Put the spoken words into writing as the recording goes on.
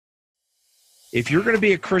If you're going to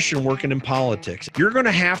be a Christian working in politics, you're going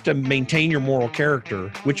to have to maintain your moral character,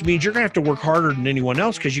 which means you're going to have to work harder than anyone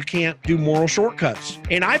else because you can't do moral shortcuts.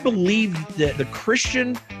 And I believe that the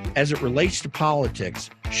Christian, as it relates to politics,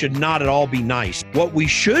 should not at all be nice. What we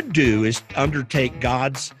should do is undertake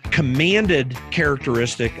God's commanded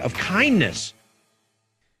characteristic of kindness.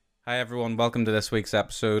 Hi everyone, welcome to this week's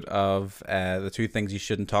episode of the Two Things You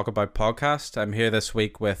Shouldn't Talk About podcast. I'm here this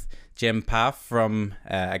week with Jim Paff from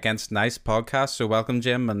Against Nice podcast. So welcome,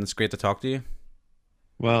 Jim, and it's great to talk to you.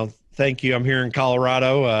 Well, thank you. I'm here in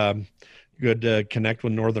Colorado. Good to connect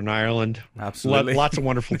with Northern Ireland. Absolutely. Lots of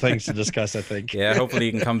wonderful things to discuss, I think. Yeah, hopefully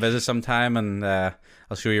you can come visit sometime and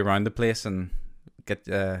I'll show you around the place and get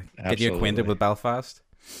you acquainted with Belfast.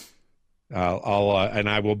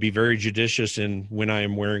 I will be very judicious in when I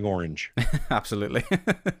am wearing orange. Absolutely.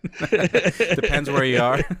 Depends where you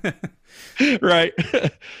are. Right.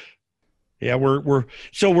 Yeah, we're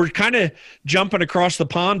kind of jumping across the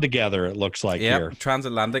pond together, it looks like here.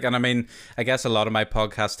 Transatlantic. And I mean, I guess a lot of my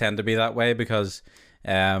podcasts tend to be that way because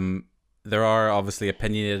there are obviously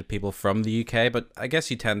opinionated people from the UK, but I guess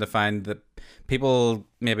you tend to find that people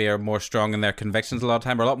maybe are more strong in their convictions a lot of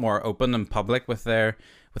time, or a lot more open and public with their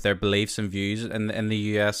beliefs and views in the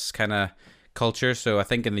US kind of culture. So I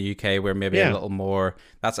think in the UK we're maybe a little more.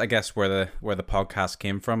 That's, I guess, where the podcast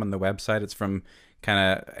came from and the website. It's from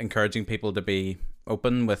kind of encouraging people to be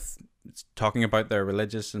open with talking about their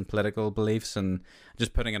religious and political beliefs and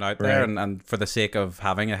just putting it out there, and for the sake of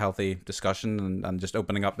having a healthy discussion and just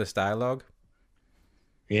opening up this dialogue.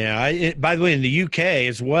 Yeah. By the way, in the UK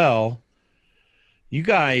as well, you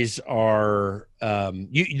guys are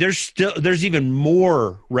there's even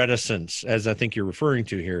more reticence, as I think you're referring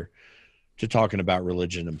to here, to talking about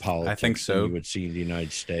religion and politics. I think so. Than you would see in the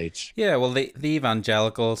United States. Yeah, well, the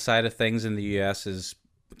evangelical side of things in the US is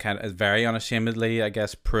very unashamedly, I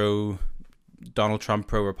guess, pro Donald Trump,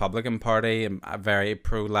 pro Republican Party, and very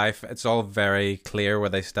pro life. It's all very clear where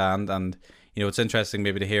they stand, and you know, it's interesting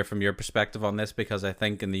maybe to hear from your perspective on this, because I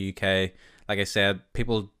think in the UK, like I said,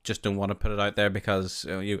 people just don't want to put it out there because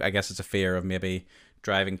I guess it's a fear of maybe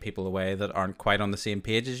driving people away that aren't quite on the same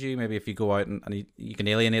page as you. Maybe if you go out and you can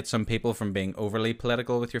alienate some people from being overly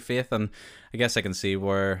political with your faith, and I guess I can see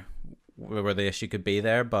where the issue could be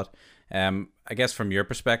there. But I guess from your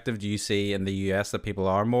perspective, do you see in the US that people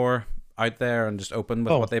are more out there and just open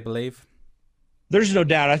with what they believe? There's no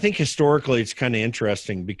doubt. I think historically it's kind of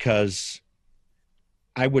interesting because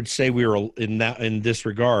I would say we were in this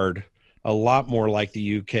regard a lot more like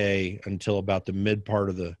the UK until about the mid part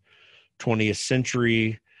of the 20th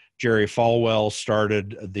century. Jerry Falwell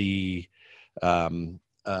started the moral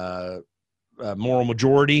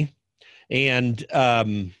majority. And,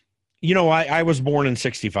 I was born in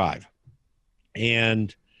 65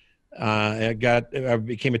 and I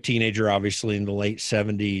became a teenager, obviously, in the late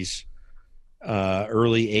 70s.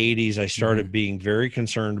 Early 80s, I started being very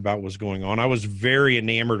concerned about what was going on. I was very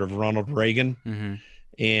enamored of Ronald Reagan,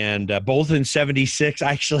 and both in 76,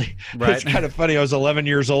 actually, it's kind of funny. I was 11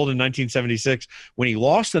 years old in 1976 when he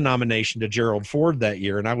lost the nomination to Gerald Ford that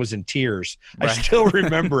year, and I was in tears. I still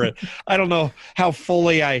remember it. I don't know how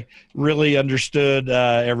fully I really understood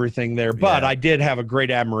everything there, but I did have a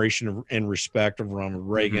great admiration and respect of Ronald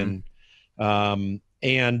Reagan, and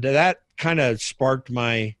that kind of sparked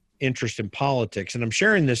my interest in politics. And I'm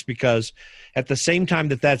sharing this because at the same time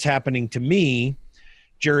that that's happening to me,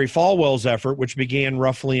 Jerry Falwell's effort, which began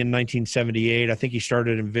roughly in 1978, I think he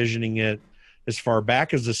started envisioning it as far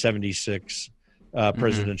back as the 76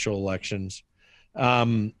 presidential elections.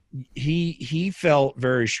 He felt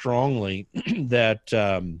very strongly that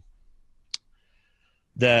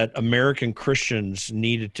American Christians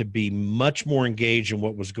needed to be much more engaged in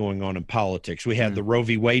what was going on in politics. We had the Roe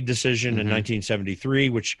v. Wade decision in 1973,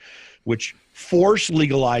 which forced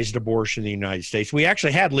legalized abortion in the United States. We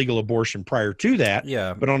actually had legal abortion prior to that,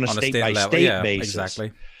 but on a state-by-state basis.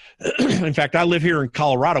 Exactly. In fact, I live here in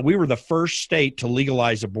Colorado. We were the first state to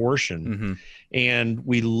legalize abortion, and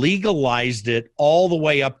we legalized it all the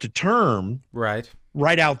way up to term.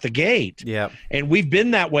 Right out the gate. And we've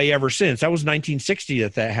been that way ever since. That was 1960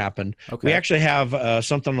 that happened. We actually have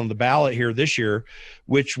something on the ballot here this year,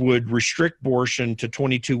 which would restrict abortion to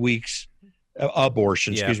 22 weeks,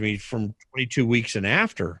 from 22 weeks and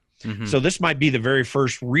after. So this might be the very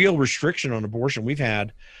first real restriction on abortion we've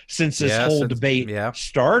had since this whole debate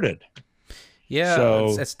started.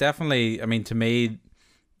 So it's definitely, I mean, to me,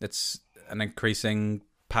 it's an increasing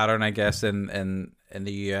pattern, I guess, in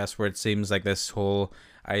the US, where it seems like this whole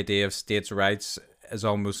idea of states' rights is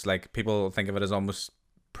almost like people think of it as almost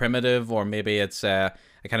primitive, or maybe it's a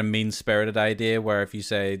kind of mean-spirited idea where if you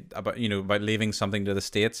say about about leaving something to the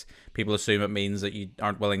states, people assume it means that you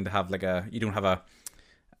aren't willing to have you don't have a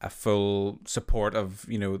full support of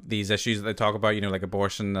these issues that they talk about, like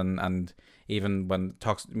abortion and even when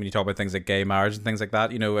you talk about things like gay marriage and things like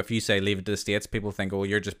that. If you say leave it to the states, people think, oh,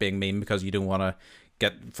 you're just being mean because you don't want to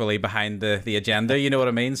get fully behind the agenda. You know what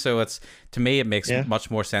I mean? So to me it makes much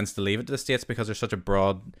more sense to leave it to the states because there's such a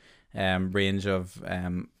broad range of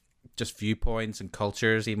just viewpoints and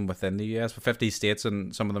cultures even within the US. With 50 states,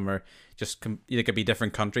 and some of them are just they could be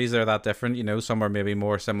different countries. They're that different. Some are maybe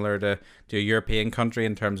more similar to a European country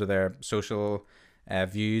in terms of their social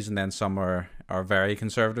views, and then some are very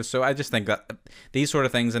conservative. So I just think that these sort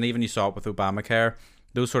of things, and even you saw it with Obamacare,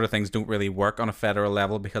 those sort of things don't really work on a federal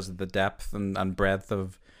level because of the depth and breadth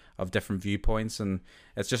of different viewpoints, and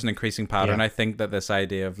it's just an increasing pattern. I think that this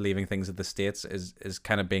idea of leaving things at the states is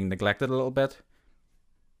kind of being neglected a little bit.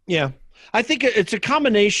 Yeah, I think it's a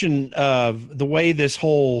combination of the way this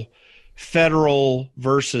whole federal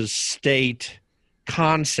versus state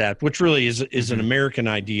concept, which really is an American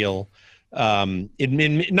ideal,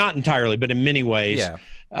 not entirely, but in many ways.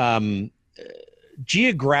 Yeah.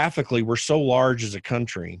 Geographically, we're so large as a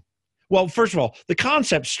country. Well, first of all, the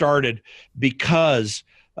concept started because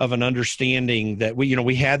of an understanding that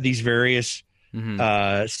we had these various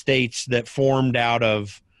states that formed out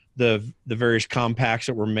of the various compacts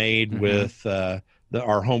that were made with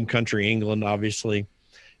our home country, England, obviously,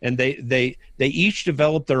 and they each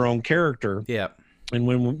developed their own character. Yeah. And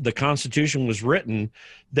when the Constitution was written,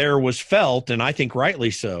 there was felt, and I think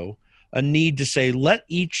rightly so, a need to say, let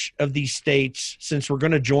each of these states, since we're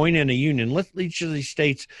going to join in a union, let each of these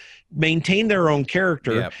states maintain their own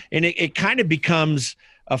character. Yep. And it kind of becomes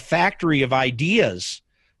a factory of ideas.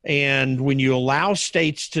 And when you allow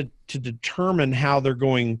states to determine how they're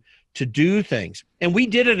going to do things, and we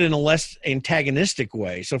did it in a less antagonistic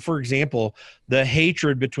way. So, for example, the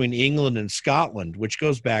hatred between England and Scotland, which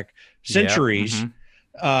goes back centuries,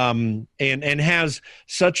 and has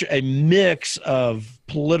such a mix of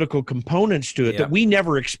political components to it that we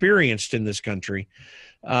never experienced in this country.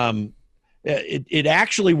 It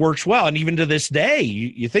actually works well, and even to this day,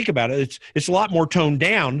 you think about it, it's a lot more toned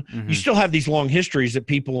down. You still have these long histories that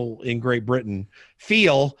people in Great Britain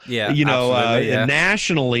feel,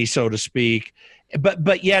 nationally, so to speak,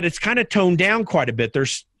 but yet it's kind of toned down quite a bit.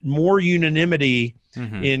 There's more unanimity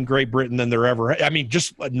in Great Britain than there ever. I mean,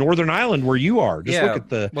 just Northern Ireland, where you are, just look at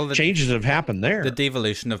the changes that have happened there. The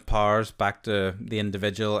devolution of powers back to the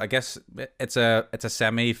individual. I guess it's a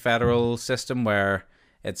semi-federal system where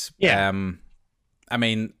it's I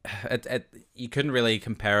mean, you couldn't really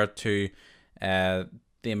compare it to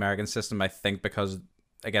the American system, I think, because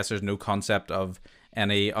I guess there's no concept of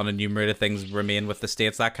any unenumerated things remain with the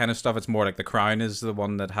states, that kind of stuff. It's more like the crown is the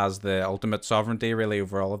one that has the ultimate sovereignty really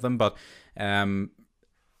over all of them. But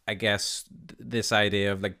I guess this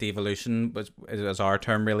idea of like devolution is our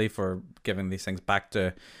term really for giving these things back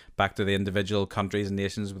to the individual countries and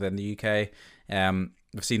nations within the UK.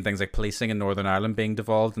 We've seen things like policing in Northern Ireland being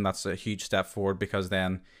devolved, and that's a huge step forward because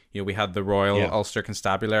then we had the Royal Ulster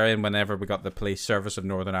Constabulary, and whenever we got the police service of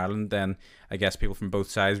Northern Ireland, then I guess people from both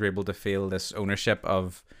sides were able to feel this ownership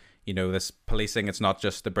of this policing. It's not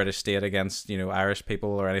just the British state against Irish people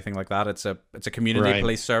or anything like that. It's a community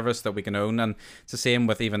police service that we can own, and it's the same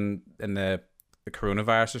with even in the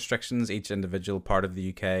coronavirus restrictions. Each individual part of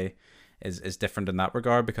the UK is different in that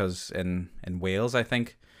regard, because in Wales, I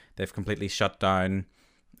think they've completely shut down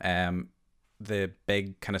the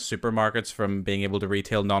big kind of supermarkets from being able to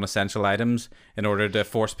retail non-essential items in order to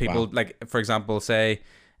force people, like for example, say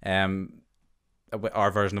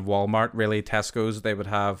our version of Walmart, really, Tesco's, they would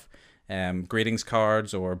have greetings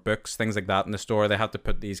cards or books, things like that in the store. They have to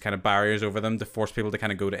put these kind of barriers over them to force people to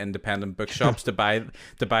kind of go to independent bookshops to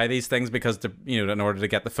buy these things, because in order to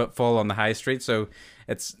get the footfall on the high street. So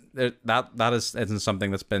it's that isn't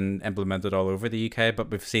something that's been implemented all over the UK,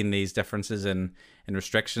 but we've seen these differences in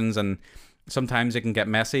restrictions, and sometimes it can get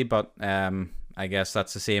messy. But I guess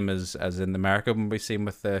that's the same as in America when we've seen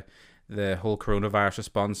with the whole coronavirus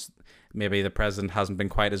response. Maybe the president hasn't been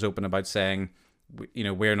quite as open about saying,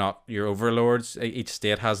 we're not your overlords. Each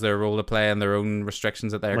state has their role to play and their own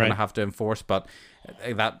restrictions that they're going to have to enforce. But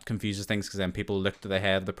that confuses things, because then people look to the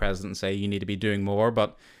head of the president and say, you need to be doing more.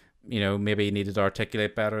 But, maybe he needed to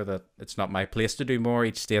articulate better that it's not my place to do more.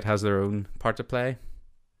 Each state has their own part to play.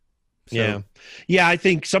 So. Yeah. I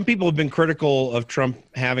think some people have been critical of Trump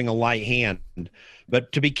having a light hand,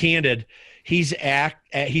 but to be candid, he's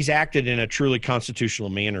acted in a truly constitutional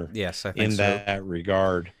manner. Yes, I think in that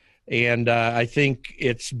regard. And I think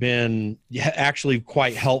it's been actually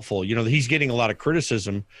quite helpful. He's getting a lot of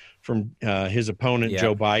criticism from his opponent,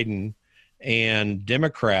 Joe Biden, and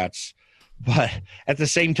Democrats. But at the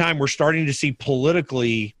same time, we're starting to see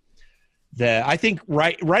politically that I think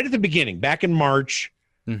right at the beginning, back in March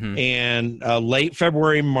and late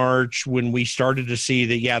February, March, when we started to see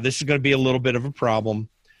that, this is going to be a little bit of a problem.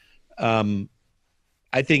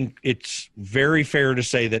 I think it's very fair to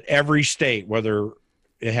say that every state, whether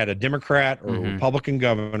it had a Democrat or a Republican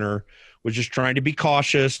governor, was just trying to be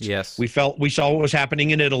cautious. Yes. We saw what was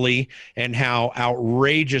happening in Italy and how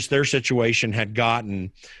outrageous their situation had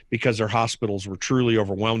gotten because their hospitals were truly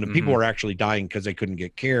overwhelmed and people were actually dying because they couldn't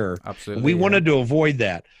get care. Absolutely. And we wanted to avoid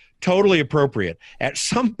that. Totally appropriate. At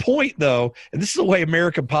some point, though, and this is the way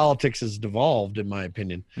American politics has devolved, in my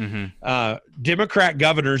opinion, Democrat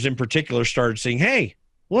governors in particular started saying, hey,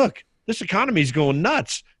 look, this economy is going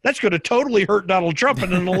nuts. That's going to totally hurt Donald Trump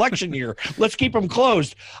in an election year. Let's keep him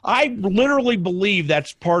closed. I literally believe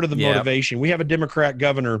that's part of the motivation. We have a Democrat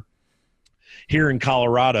governor here in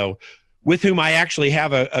Colorado with whom I actually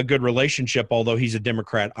have a good relationship, although he's a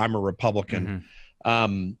Democrat. I'm a Republican.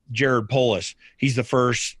 Jared Polis. He's the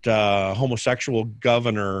first homosexual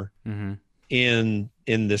governor in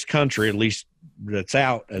this country, at least that's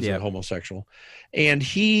out as a homosexual. And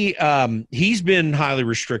he's been highly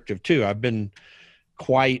restrictive too. I've been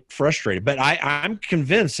quite frustrated, but I'm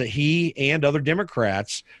convinced that he and other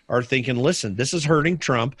Democrats are thinking, listen, this is hurting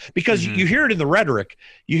Trump, because you hear it in the rhetoric.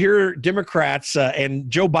 You hear Democrats and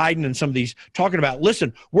Joe Biden and some of these talking about,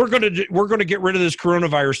 listen, we're going to get rid of this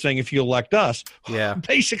coronavirus thing if you elect us. Yeah.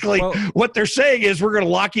 Basically, what they're saying is we're going to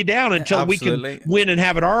lock you down until we can win and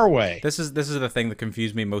have it our way. This is the thing that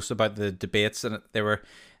confused me most about the debates, and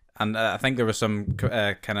I think there were some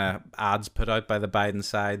kind of ads put out by the Biden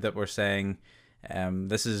side that were saying,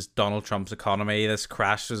 this is Donald Trump's economy. This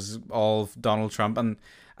crash is all Donald Trump. And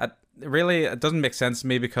it doesn't make sense to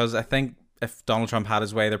me, because I think if Donald Trump had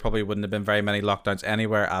his way, there probably wouldn't have been very many lockdowns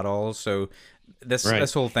anywhere at all. So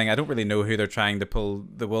this whole thing, I don't really know who they're trying to pull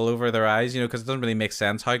the wool over their eyes, because it doesn't really make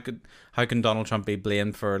sense. How can Donald Trump be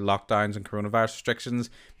blamed for lockdowns and coronavirus restrictions?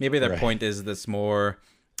 Maybe their point is that's more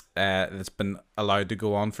that's been allowed to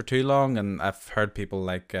go on for too long. And I've heard people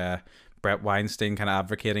like Brett Weinstein kind of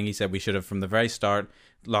advocating. He said we should have from the very start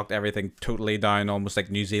locked everything totally down, almost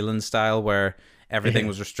like New Zealand style, where everything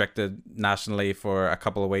was restricted nationally for a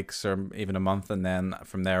couple of weeks or even a month, and then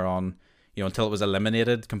from there on, until it was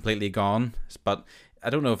eliminated, completely gone. But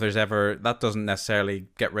I don't know if there's ever, that doesn't necessarily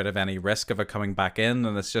get rid of any risk of it coming back in,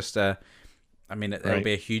 and it's just it'll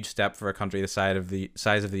be a huge step for a country the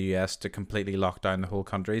size of the US to completely lock down the whole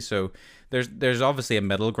country. So there's obviously a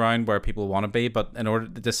middle ground where people want to be, but in order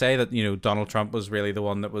to say that Donald Trump was really the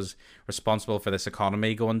one that was responsible for this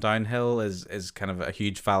economy going downhill is kind of a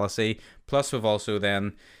huge fallacy. Plus, we've also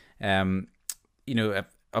then,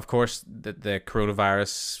 of course, the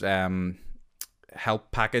coronavirus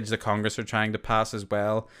help package the Congress are trying to pass as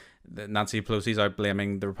well. Nancy Pelosi's out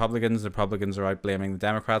blaming the Republicans are out blaming the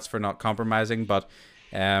Democrats for not compromising, but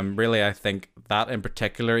really I think that in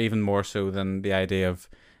particular, even more so than the idea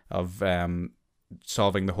of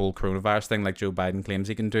solving the whole coronavirus thing like Joe Biden claims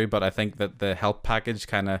he can do, but I think that the help package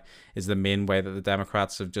kind of is the main way that the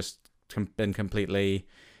Democrats have just been completely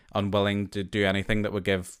unwilling to do anything that would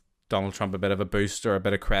give Donald Trump a bit of a boost or a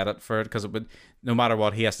bit of credit for it, because it would, no matter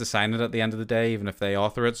what, he has to sign it at the end of the day, even if they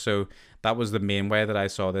author it. So that was the main way that I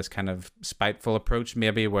saw this kind of spiteful approach,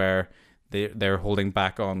 maybe where they're holding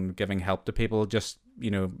back on giving help to people, just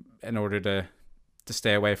in order to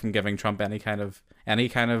stay away from giving Trump any kind of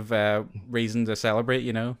reason to celebrate.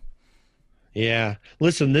 Yeah,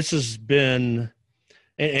 listen, this has been,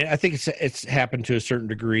 and I think it's happened to a certain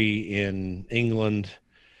degree in England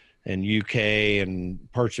and UK and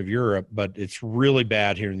parts of Europe, but it's really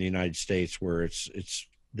bad here in the United States, where it's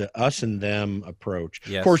the us and them approach.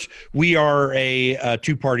 Yes. Of course, we are a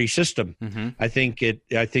two-party system. I think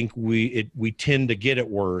we tend to get it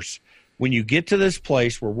worse when you get to this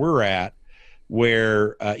place where we're at,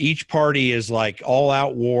 where each party is like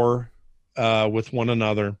all-out war with one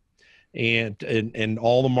another, and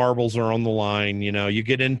all the marbles are on the line. You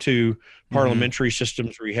get into parliamentary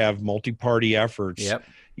systems where you have multi-party efforts. Yep.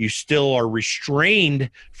 You still are restrained,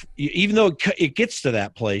 even though it gets to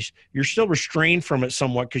that place, you're still restrained from it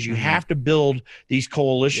somewhat, because you have to build these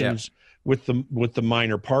coalitions with the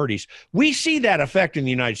minor parties. We see that effect in the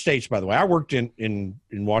United States, by the way. I worked in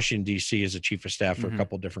Washington, D.C. as a chief of staff for a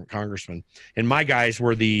couple of different congressmen, and my guys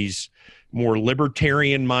were these more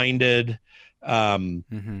libertarian-minded,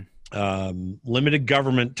 limited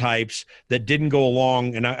government types that didn't go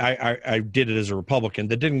along, and I did it as a Republican,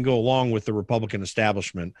 that didn't go along with the Republican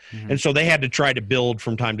establishment. And so they had to try to build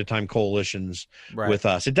from time to time coalitions with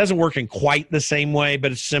us. It doesn't work in quite the same way,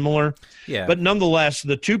 but it's similar. Yeah. But nonetheless,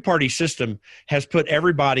 the two-party system has put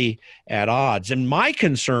everybody at odds. And my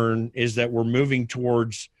concern is that we're moving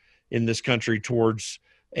towards, in this country, towards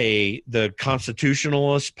the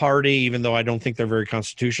constitutionalist party, even though I don't think they're very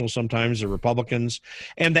constitutional sometimes, the Republicans,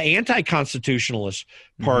 and the anti-constitutionalist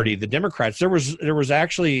party, the Democrats. There was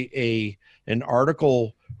actually an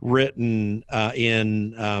article written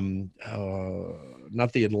in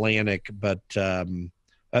not the Atlantic, but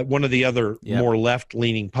one of the other more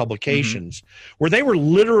left-leaning publications, where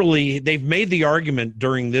they've made the argument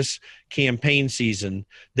during this campaign season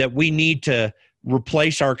that we need to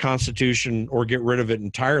replace our Constitution or get rid of it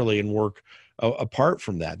entirely and work apart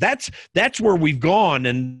from that. That's where we've gone,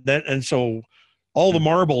 and so all the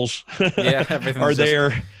marbles are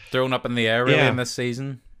there, thrown up in the air really in this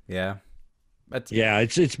season.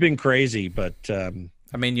 It's been crazy, but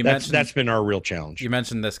I mean, that's been our real challenge. You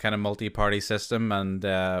mentioned this kind of multi-party system, and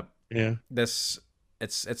it's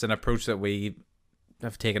an approach that we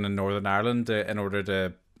have taken in Northern Ireland in order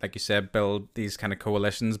to, like you said, build these kind of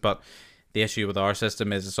coalitions. But the issue with our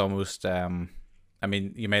system is it's almost, I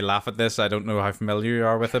mean, you may laugh at this, I don't know how familiar you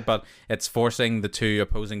are with it, but it's forcing the two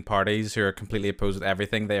opposing parties who are completely opposed to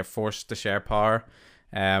everything, they are forced to share power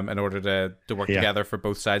in order to work together for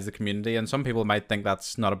both sides of the community. And some people might think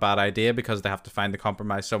that's not a bad idea because they have to find the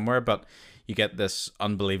compromise somewhere, but you get this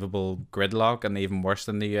unbelievable gridlock, and even worse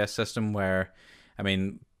than the US system, where, I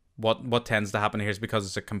mean, what tends to happen here is because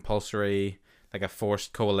it's a compulsory, like a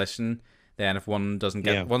forced coalition, then if one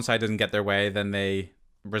side doesn't get their way, then they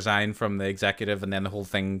resign from the executive, and then the whole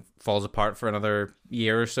thing falls apart for another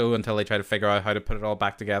year or so until they try to figure out how to put it all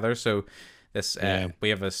back together. So this we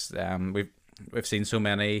have this we've seen so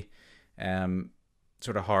many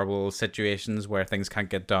sort of horrible situations where things can't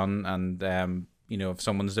get done, and if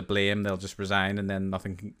someone's to blame, they'll just resign, and then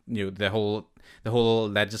nothing. The whole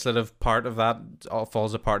legislative part of that all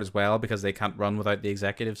falls apart as well because they can't run without the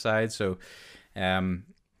executive side. So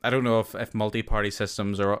I don't know if multi-party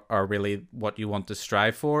systems are really what you want to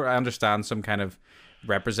strive for. I understand some kind of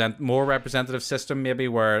more representative system, maybe,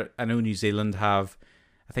 where I know New Zealand have,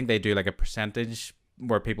 I think they do like a percentage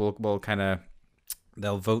where people will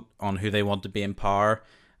they'll vote on who they want to be in power,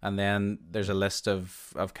 and then there's a list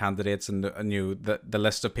of candidates, and the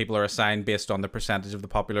list of people are assigned based on the percentage of the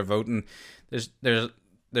popular vote. And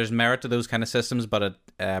there's merit to those kind of systems, but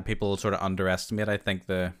people sort of underestimate, I think,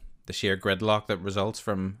 the sheer gridlock that results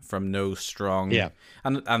from no strong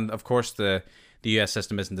and of course the US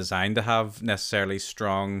system isn't designed to have necessarily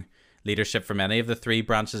strong leadership from any of the three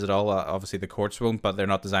branches at all. Obviously the courts won't, but they're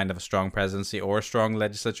not designed to have a strong presidency or a strong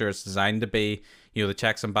legislature. It's designed to be the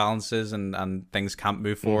checks and balances, and things can't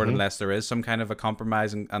move forward unless there is some kind of a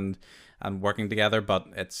compromise and working together. But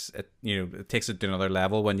it takes it to another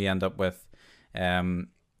level when you end up with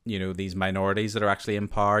these minorities that are actually in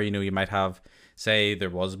power. You might have, say there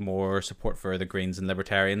was more support for the Greens and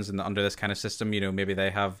Libertarians, and under this kind of system, maybe they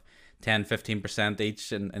have 10-15%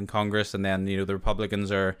 each in Congress, and then the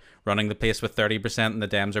Republicans are running the place with 30% and the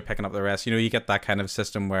Dems are picking up the rest. You get that kind of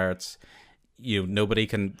system where it's nobody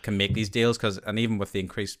can make these deals, and even with the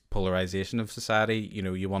increased polarization of society,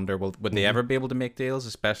 you wonder, would they ever be able to make deals,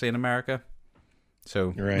 especially in America?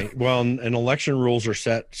 So right. Well, and election rules are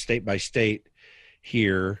set state by state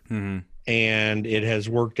here. And it has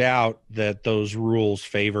worked out that those rules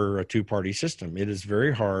favor a two-party system. It is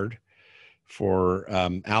very hard for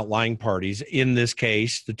outlying parties. In this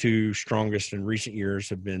case, the two strongest in recent years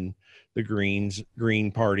have been the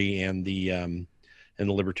Green Party and the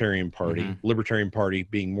Libertarian Party. Libertarian Party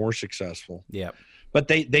being more successful. Yeah, but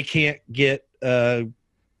they can't get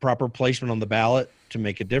proper placement on the ballot to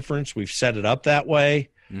make a difference. We've set it up that way,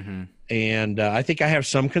 and I think I have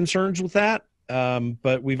some concerns with that.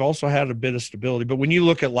 But we've also had a bit of stability. But when you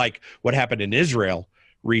look at like what happened in Israel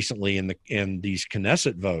recently in these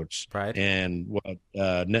Knesset votes, right, and what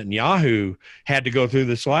Netanyahu had to go through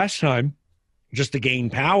this last time just to gain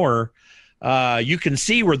power, you can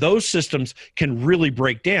see where those systems can really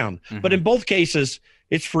break down. But in both cases,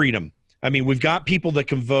 it's freedom. I mean, we've got people that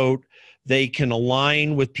can vote. They can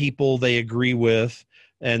align with people they agree with,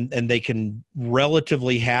 and they can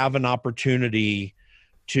relatively have an opportunity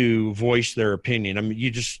to voice their opinion. I mean, you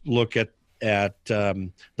just look at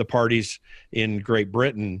the parties in Great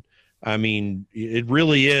Britain. I mean, it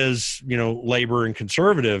really is, Labor and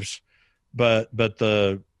conservatives, but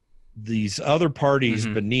these other parties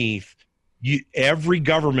beneath every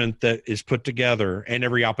government that is put together and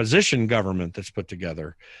every opposition government that's put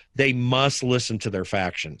together, they must listen to their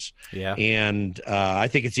factions. Yeah. And I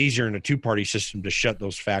think it's easier in a two-party system to shut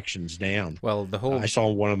those factions down. Well, the whole I saw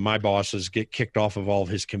one of my bosses get kicked off of all of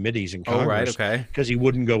his committees in Congress. Oh, right, okay. Because he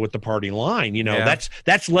wouldn't go with the party line. Yeah.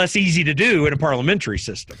 That's less easy to do in a parliamentary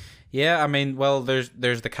system. Yeah, I mean, well, there's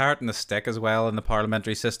the carrot and the stick as well in the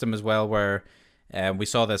parliamentary system as well, where we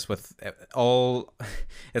saw this with all.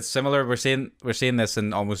 It's similar. We're seeing this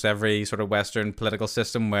in almost every sort of Western political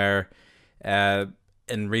system where,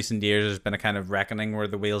 in recent years, there's been a kind of reckoning where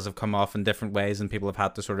the wheels have come off in different ways, and people have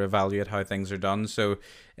had to sort of evaluate how things are done. So,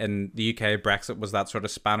 in the UK, Brexit was that sort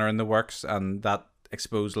of spanner in the works, and that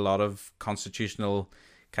exposed a lot of constitutional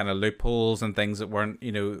kind of loopholes and things that weren't,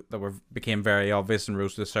 became very obvious and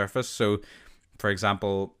rose to the surface. So, for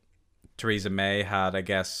example, Theresa May had, I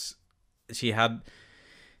guess, she had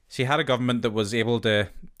a government that was able to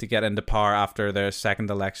get into power after their second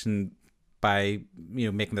election by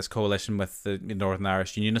making this coalition with the Northern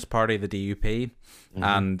Irish Unionist Party, the DUP,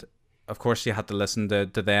 and of course she had to listen to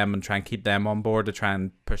them and try and keep them on board to try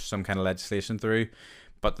and push some kind of legislation through.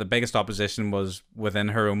 But the biggest opposition was within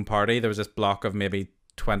her own party. There was this block of maybe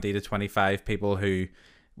 20 to 25 people who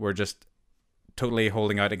were just totally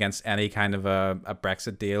holding out against any kind of a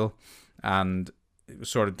Brexit deal, and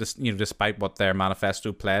sort of despite what their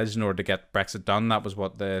manifesto pledged in order to get Brexit done, that was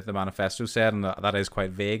what the manifesto said, and that is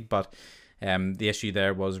quite vague. But the issue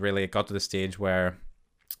there was really it got to the stage where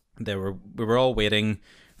we were all waiting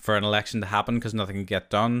for an election to happen because nothing could get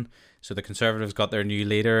done. So the Conservatives got their new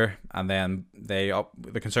leader, and then the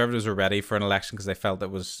Conservatives were ready for an election because they felt it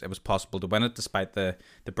was possible to win it, despite the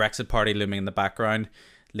Brexit party looming in the background.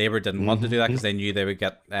 Labour didn't want to do that because they knew they would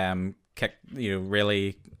get kicked.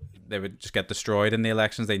 Really, they would just get destroyed in the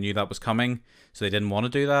elections. They knew that was coming, so they didn't want to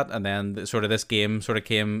do that. And then this game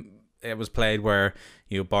came. It was played where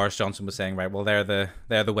Boris Johnson was saying, right, well, they're the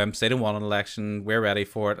wimps, they don't want an election, we're ready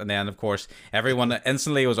for it. And then of course everyone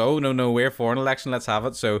instantly was, oh no, we're for an election, let's have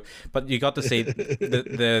it. So but you got to see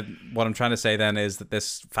the what I'm trying to say then is that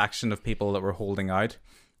this faction of people that were holding out,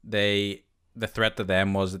 the threat to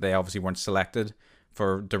them was that they obviously weren't selected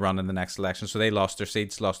to run in the next election, so they lost their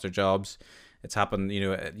seats, lost their jobs. It's happened.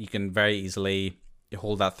 You can very easily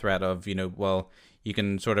hold that threat of well, you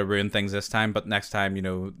can sort of ruin things this time, but next time,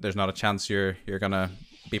 there's not a chance you're gonna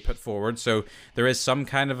be put forward. So there is some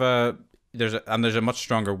kind of there's a much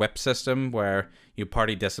stronger whip system where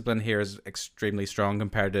party discipline here is extremely strong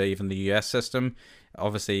compared to even the US system.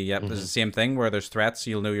 Obviously, there's the same thing where there's threats.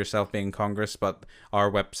 You'll know yourself being in Congress, but our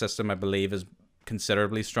whip system, I believe, is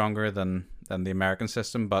considerably stronger than the American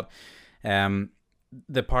system. But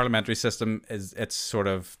the parliamentary system it's sort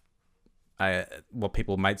of what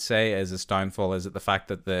people might say is its downfall is that the fact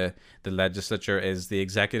that the legislature is the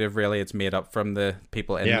executive. Really, it's made up from the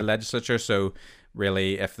people in the legislature. So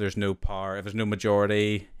really, if there's no power, if there's no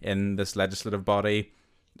majority in this legislative body,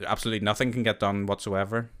 absolutely nothing can get done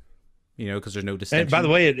whatsoever. Because there's no distinction. And by the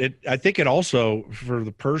way, I think it also for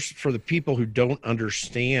the people who don't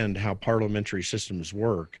understand how parliamentary systems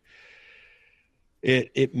work,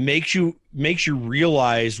 it makes you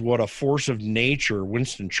realize what a force of nature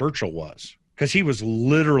Winston Churchill was, because he was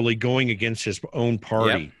literally going against his own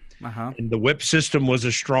party. Yep. And the whip system was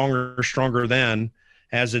as stronger then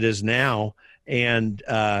as it is now, and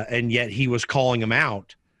yet he was calling him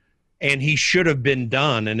out, and he should have been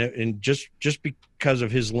done. And just because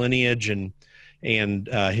of his lineage and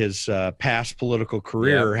his past political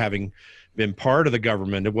career, having been part of the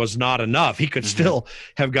government, it was not enough. He could still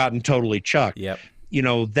have gotten totally chucked. Yep.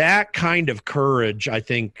 That kind of courage, I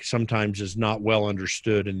think, sometimes is not well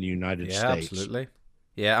understood in the United States. Absolutely.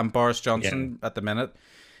 Yeah, and Boris Johnson at the minute,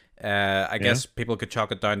 I guess people could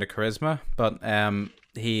chalk it down to charisma, but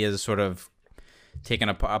he is sort of taken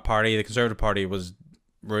a party. The Conservative Party was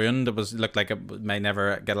ruined. It looked like it may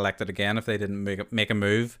never get elected again if they didn't make a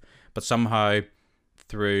move. But somehow,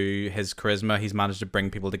 through his charisma, he's managed to bring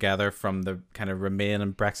people together from the kind of Remain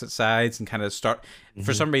and Brexit sides and kind of start.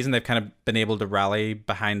 For some reason, they've kind of been able to rally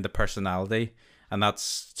behind the personality, and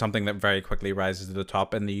that's something that very quickly rises to the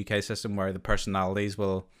top in the UK system, where the personalities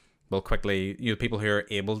will quickly, people who are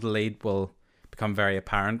able to lead will become very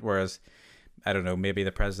apparent. Whereas, I don't know, maybe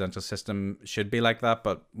the presidential system should be like that,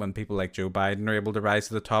 but when people like Joe Biden are able to rise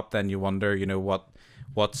to the top, then you wonder,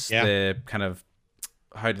 what's the kind of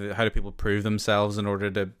how do people prove themselves in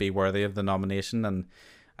order to be worthy of the nomination? And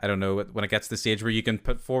I don't know, when it gets to the stage where you can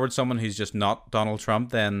put forward someone who's just not Donald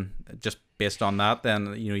Trump, then just based on that,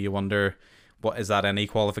 then you wonder, what is that any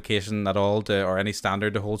qualification at all to, or any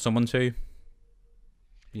standard to hold someone to?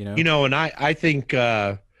 And I think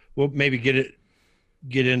we'll maybe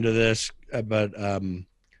get into this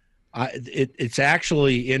it's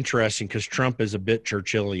actually interesting because Trump is a bit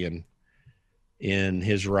Churchillian in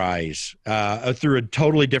his rise through a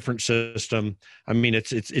totally different system. I mean,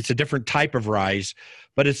 it's a different type of rise,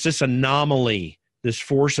 but it's this anomaly, this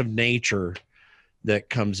force of nature that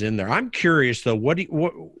comes in there. I'm curious though, what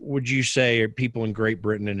would you say are people in Great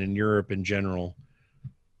Britain and in Europe in general?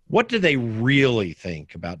 What do they really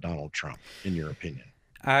think about Donald Trump, in your opinion?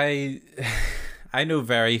 I know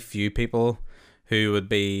very few people who would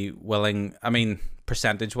be willing, I mean,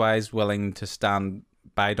 percentage wise, willing to stand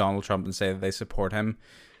by Donald Trump and say that they support him.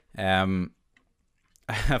 I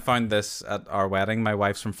found this at our wedding. My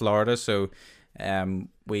wife's from Florida, so there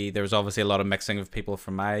was obviously a lot of mixing of people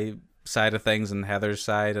from my side of things and Heather's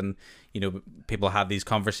side, and people had these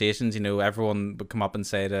conversations. Everyone would come up and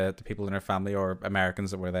say to people in her family or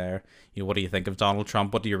Americans that were there, what do you think of Donald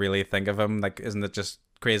Trump? What do you really think of him? Like, isn't it just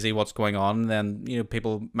crazy what's going on? And then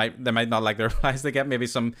people might not like the replies they get. Maybe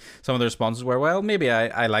some of the responses were, well, maybe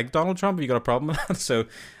I like Donald Trump. Have you got a problem with that? So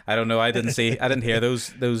I don't know. I didn't hear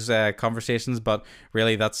those conversations, but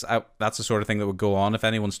really that's the sort of thing that would go on if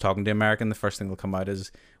anyone's talking to American. The first thing that'll come out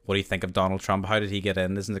is, what do you think of Donald Trump? How did he get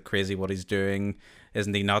in? Isn't it crazy what he's doing?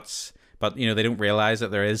 Isn't he nuts? But they don't realize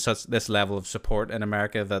that there is this level of support in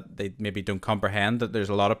America that they maybe don't comprehend, that there's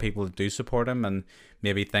a lot of people that do support him and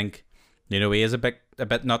maybe think, he is a bit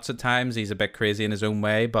nuts at times. He's a bit crazy in his own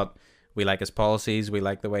way, but we like his policies. We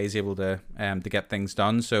like the way he's able to get things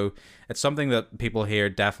done. So it's something that people here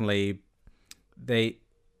definitely, I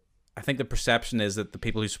think the perception is that the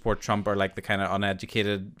people who support Trump are like the kind of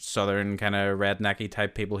uneducated Southern kind of rednecky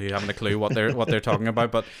type people who haven't a clue what they're talking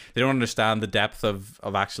about, but they don't understand the depth of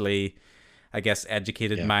actually, I guess,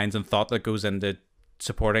 educated minds and thought that goes into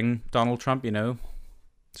supporting Donald Trump.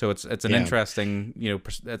 So it's an interesting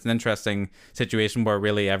it's an interesting situation where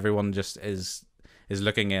really everyone just is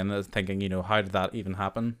looking in and thinking, how did that even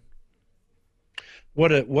happen?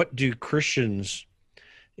 What do Christians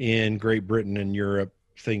in Great Britain and Europe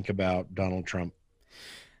think about Donald Trump?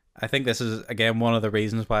 I think this is, again, one of the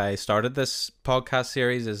reasons why I started this podcast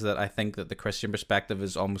series, is that I think that the Christian perspective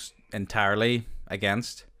is almost entirely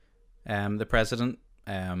against the president.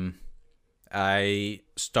 I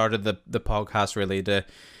started the podcast really to,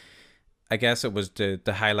 I guess it was to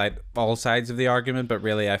highlight all sides of the argument, but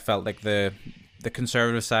really I felt like the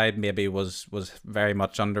conservative side maybe was very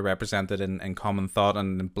much underrepresented in common thought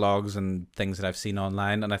and in blogs and things that I've seen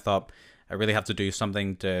online, and I thought I really have to do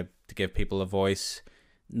something to give people a voice,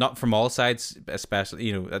 not from all sides, especially,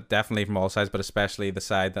 definitely from all sides, but especially the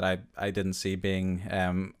side that I didn't see being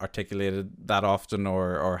articulated that often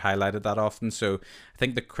or highlighted that often. So I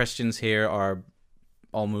think the Christians here are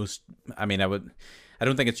almost, I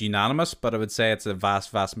don't think it's unanimous, but I would say it's a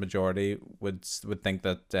vast majority would think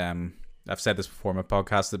that, I've said this before in my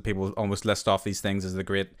podcast, that people almost list off these things as the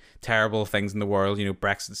great terrible things in the world.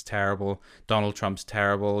 Brexit's terrible, Donald Trump's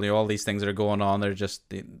terrible, all these things that are going on, they're just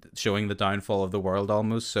showing the downfall of the world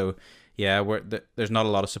almost. So yeah, there's not a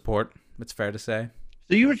lot of support, it's fair to say.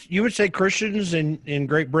 So you would say Christians in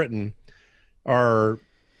Great Britain are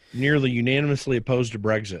nearly unanimously opposed to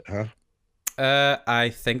Brexit, huh? I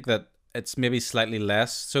think that it's maybe slightly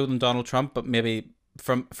less so than Donald Trump, but maybe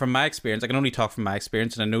from my experience, I can only talk from my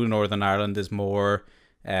experience, and I know Northern Ireland is more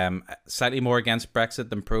slightly more against Brexit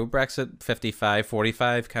than pro-Brexit,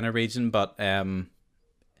 55-45 kind of region, but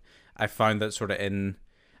I found that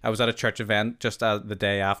I was at a church event just the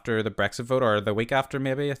day after the Brexit vote, or the week after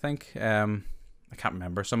maybe, I think. I can't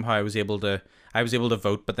remember. Somehow I was able to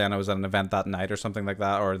vote, but then I was at an event that night or something like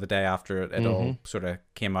that, or the day after it all sort of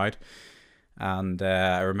came out. And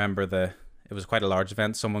I remember it was quite a large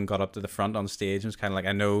event. Someone got up to the front on stage and was kind of like,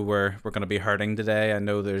 I know we're going to be hurting today. I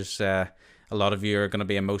know there's a lot of you are going to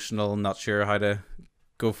be emotional, not sure how to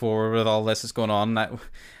go forward with all this that's going on. I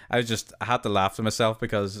had to laugh to myself,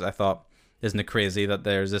 because I thought, isn't it crazy that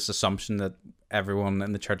there's this assumption that everyone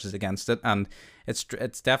in the church is against it? And it's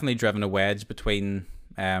definitely driven a wedge between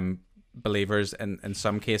believers in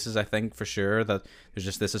some cases, I think, for sure, that there's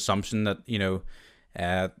just this assumption that,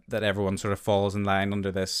 that everyone sort of falls in line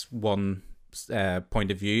under this one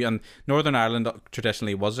point of view. And Northern Ireland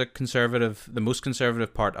traditionally was the most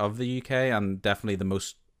conservative part of the UK, and definitely the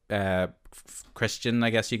most Christian, I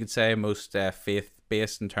guess you could say, most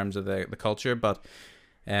faith-based in terms of the culture. But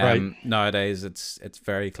nowadays it's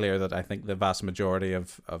very clear that I think the vast majority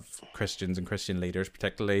of Christians and Christian leaders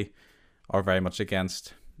particularly are very much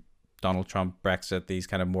against Donald Trump, Brexit, these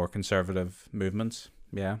kind of more conservative movements.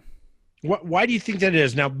 Yeah. Why do you think that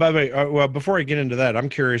is? Now, by the way, well, before I get into that, I'm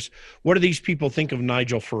curious, what do these people think of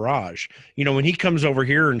Nigel Farage? When he comes over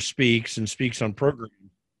here and speaks on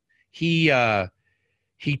programming, he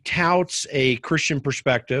he touts a Christian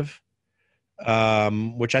perspective,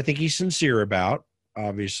 which I think he's sincere about,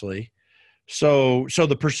 obviously. So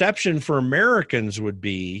the perception for Americans would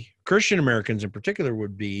be, Christian Americans in particular,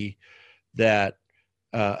 would be that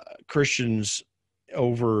Christians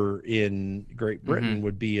over in Great Britain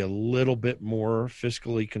would be a little bit more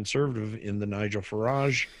fiscally conservative in the Nigel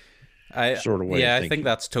Farage sort of way. Yeah, I think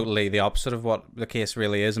that's totally the opposite of what the case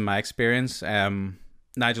really is in my experience.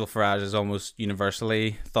 Nigel Farage is almost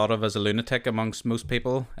universally thought of as a lunatic amongst most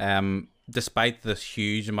people. Despite the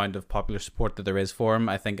huge amount of popular support that there is for him,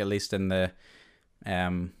 I think at least in the, I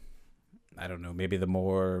don't know, maybe the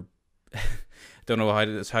more, don't know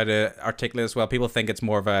how to articulate this well. People think it's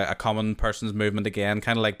more of a common person's movement again,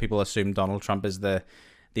 kind of like people assume Donald Trump is the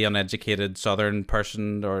uneducated Southern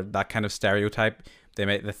person or that kind of stereotype.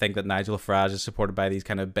 They think that Nigel Farage is supported by these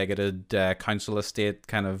kind of bigoted council estate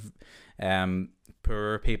kind of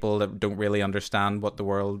poor people that don't really understand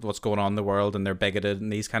what's going on in the world, and they're bigoted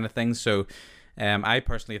and these kind of things. So I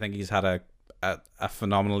personally think he's had a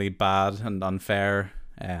phenomenally bad and unfair,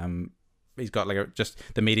 he's got just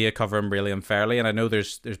the media cover him really unfairly, and I know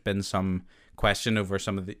there's been some question over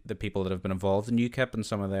some of the people that have been involved in UKIP and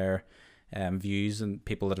some of their views, and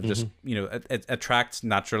people that have just, it attracts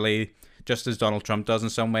naturally, just as Donald Trump does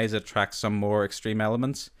in some ways, it attracts some more extreme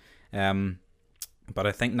elements. But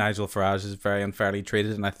I think Nigel Farage is very unfairly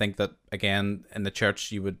treated, and I think that, again, in the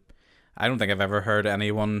church, I don't think I've ever heard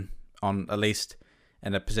anyone on, at least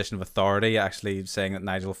in a position of authority, actually saying that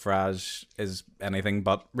Nigel Farage is anything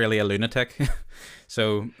but really a lunatic.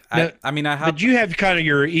 So, now, But you have kind of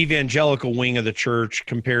your evangelical wing of the church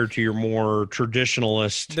compared to your more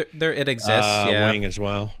traditionalist it exists, wing as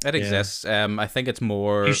well. It exists. I think it's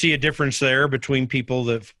more... Do you see a difference there between people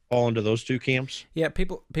that fall into those two camps? Yeah,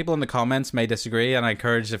 people in the comments may disagree, and I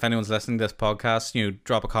encourage, if anyone's listening to this podcast,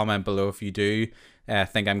 drop a comment below if you do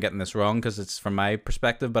think I'm getting this wrong, because it's from my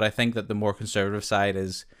perspective. But I think that the more conservative side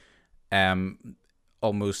is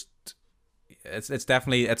almost... It's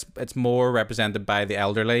definitely it's more represented by the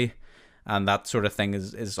elderly, and that sort of thing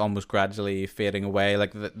is almost gradually fading away.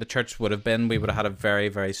 Like the church would have been, we would have had a very,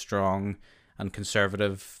 very strong and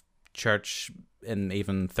conservative church in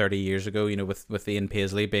even 30 years ago, with Ian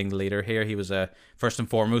Paisley being the leader here. He was first and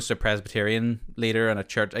foremost a Presbyterian leader and a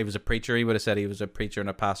church. He was a preacher. He would have said he was a preacher and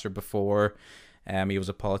a pastor before he was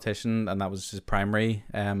a politician, and that was his primary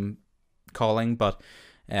calling. But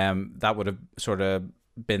that would have sort of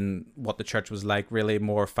been what the church was like, really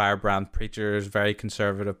more firebrand preachers, very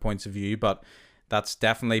conservative points of view. But that's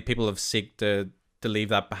definitely, people have sought to leave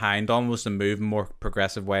that behind almost and move in more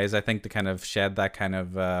progressive ways, I think, to kind of shed that kind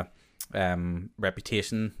of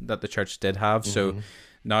reputation that the church did have. So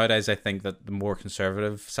nowadays I think that the more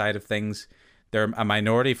conservative side of things, they're a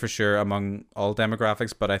minority for sure among all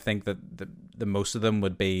demographics, but I think that the most of them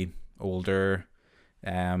would be older,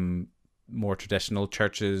 more traditional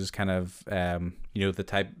churches, kind of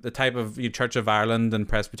the type of Church of Ireland and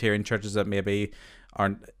Presbyterian churches that maybe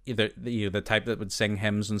aren't either the type that would sing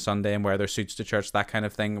hymns on Sunday and wear their suits to church, that kind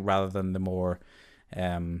of thing, rather than the more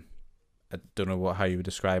I don't know how you would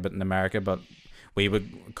describe it in America, but we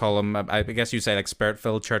would call them, I guess you'd say, like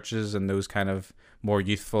spirit-filled churches, and those kind of more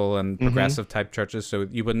youthful and progressive type churches. So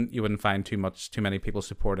you wouldn't find too many people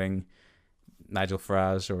supporting Nigel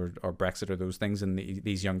Farage or Brexit or those things in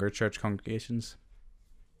these younger church congregations.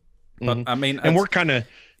 But I mean, and we're kind of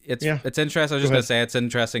it's interesting. I was just going to say it's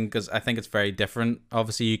interesting because I think it's very different.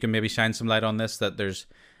 Obviously, you can maybe shine some light on this, that there's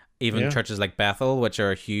even churches like Bethel, which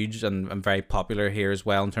are huge and very popular here as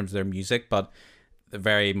well in terms of their music, but they're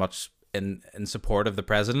very much in support of the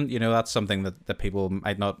president. That's something that people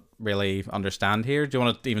might not really understand here. Do you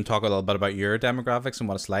want to even talk a little bit about your demographics and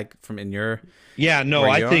what it's like from in your... Yeah, no,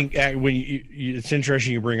 I think when it's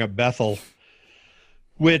interesting you bring up Bethel,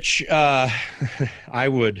 which I'm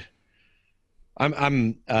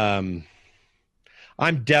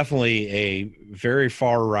definitely a very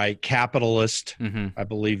far right capitalist. I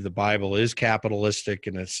believe the Bible is capitalistic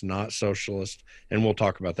and it's not socialist, and we'll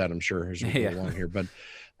talk about that, I'm sure, as we go along here.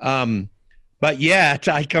 But yet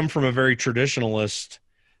I come from a very traditionalist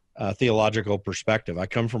theological perspective. I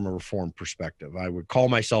come from a Reformed perspective. I would call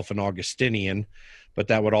myself an Augustinian, but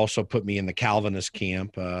that would also put me in the Calvinist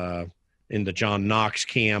camp, in the John Knox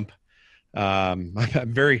camp. I'm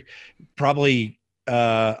very probably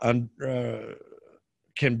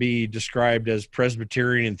can be described as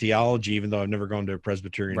Presbyterian in theology, even though I've never gone to a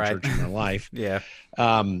Presbyterian church in my life.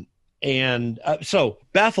 So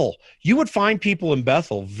Bethel, you would find people in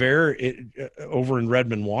Bethel over in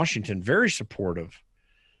Redmond, Washington, very supportive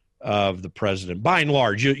of the president. By and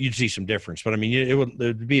large, you'd see some difference, but I mean, it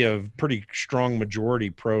would be a pretty strong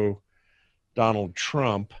majority pro Donald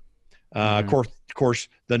Trump. Mm-hmm. Of course,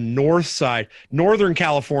 the north side, Northern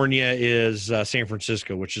California is San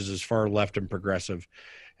Francisco, which is as far left and progressive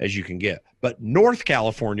as you can get. But North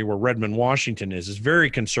California, where Redmond, Washington is very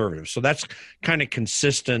conservative. So that's kind of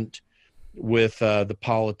consistent with the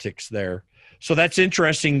politics there. So that's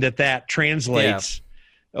interesting that Yeah. translates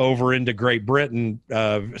over into Great Britain,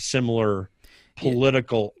 similar Yeah.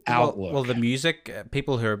 political Well, outlook. the music,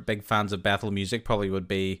 people who are big fans of Bethel music probably would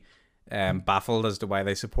be baffled as to why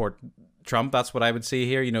they support Trump. That's what I would see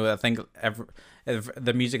here. I think if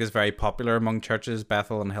the music is very popular among churches,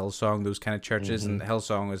 Bethel and Hillsong, those kind of churches, Mm-hmm. and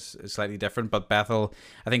Hillsong is slightly different. But Bethel,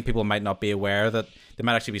 I think people might not be aware that they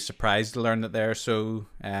might actually be surprised to learn that they're so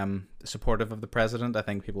supportive of the president. I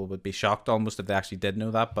think people would be shocked almost if they actually did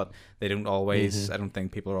know that, but they don't always. Mm-hmm. I don't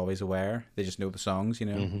think people are always aware. They just know the songs.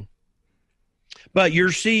 Mm-hmm. But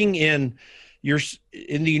you're seeing in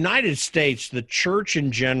the United States, the church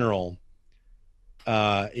in general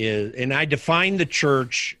is, and I define the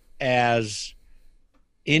church as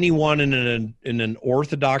anyone in an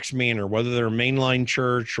orthodox manner, whether they're a mainline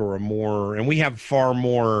church or and we have far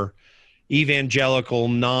more evangelical,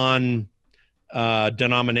 non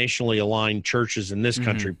denominationally aligned churches in this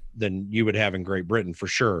country than you would have in Great Britain for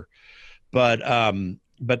sure. But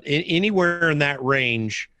anywhere in that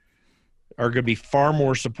range are going to be far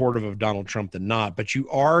more supportive of Donald Trump than not. But you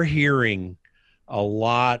are hearing a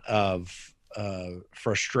lot of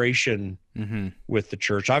frustration with the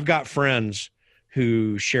church. I've got friends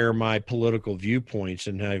who share my political viewpoints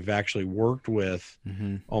and I've actually worked with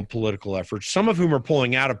on political efforts, some of whom are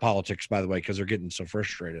pulling out of politics, by the way, because they're getting so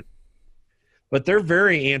frustrated. But they're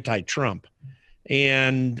very anti-Trump.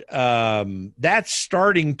 And that's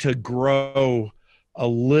starting to grow a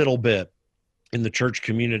little bit in the church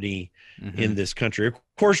community in this country. Of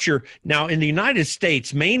course, now in the United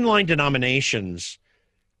States, mainline denominations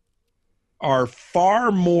are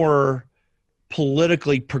far more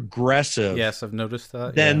politically progressive. Yes, I've noticed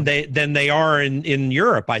that. Than they are in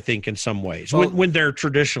Europe, I think, in some ways, Well, when they're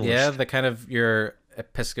traditionalists. Yeah, the kind of your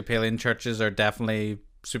Episcopalian churches are definitely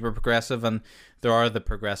super progressive, and there are the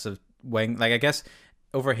progressive wing. Like, I guess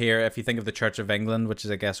over here, if you think of the Church of England, which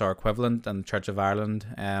is I guess our equivalent, and the Church of Ireland,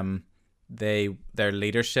 their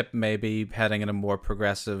leadership may be heading in a more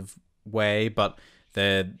progressive way, but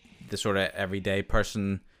the sort of everyday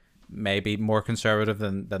person may be more conservative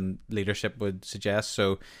than leadership would suggest.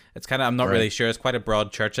 So it's kind of, I'm not really sure. It's quite a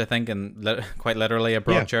broad church, I think, and quite literally a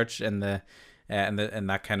broad church in that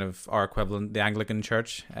kind of our equivalent, the Anglican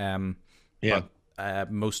Church. But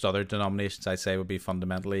most other denominations, I'd say, would be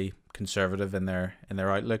fundamentally conservative in their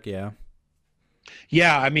outlook. Yeah.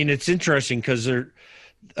 Yeah, I mean, it's interesting because they're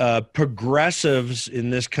progressives in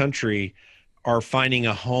this country are finding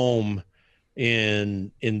a home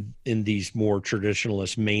in these more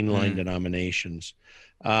traditionalist mainline denominations.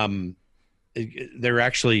 They're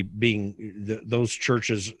actually those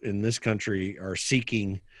churches in this country are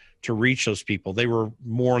seeking to reach those people. They were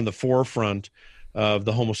more in the forefront of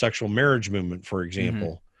the homosexual marriage movement, for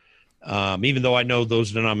example. Even though I know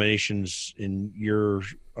those denominations on your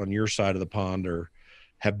side of the pond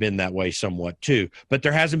have been that way somewhat too, but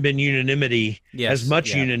there hasn't been unanimity,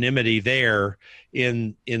 unanimity there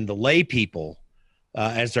in the lay people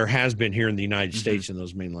as there has been here in the United States in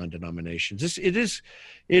those mainline denominations. It is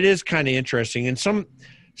kind of interesting, and some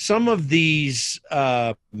of these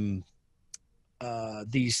the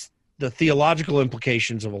theological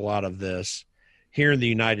implications of a lot of this here in the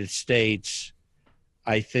United States.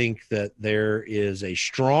 I think that there is a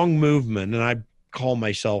strong movement, and I call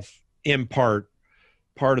myself in part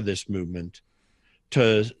of this movement,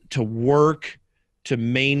 to work to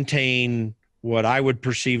maintain what I would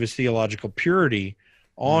perceive as theological purity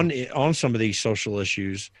on some of these social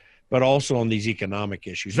issues, but also on these economic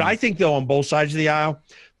issues. I think, though, on both sides of the aisle,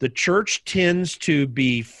 the church tends to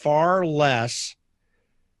be far less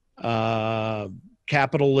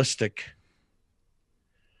capitalistic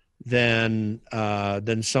than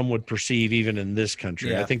some would perceive, even in this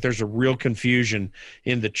country. I think there's a real confusion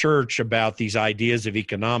in the church about these ideas of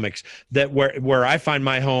economics, that where I find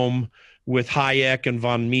my home with Hayek and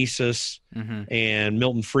von Mises and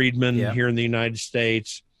Milton Friedman here in the United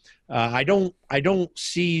States. I don't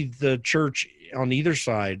see the church on either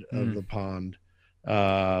side of the pond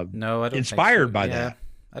no, I don't inspired think so. by that.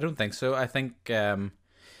 I don't think so. I think there's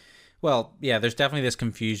definitely this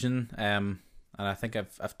confusion, and I think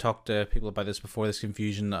I've talked to people about this before, this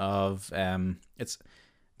confusion of it's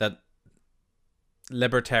that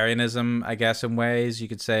libertarianism, I guess, in ways you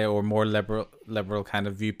could say, or more liberal kind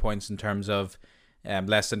of viewpoints in terms of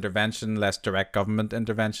less intervention, less direct government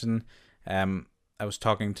intervention. I was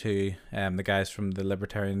talking to the guys from the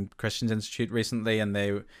Libertarian Christians Institute recently, and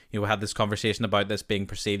they had this conversation about this being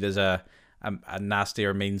perceived as a nasty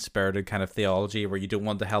or mean-spirited kind of theology where you don't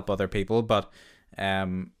want to help other people, but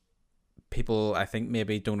people, I think,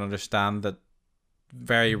 maybe don't understand that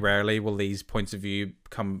very rarely will these points of view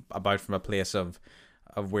come about from a place of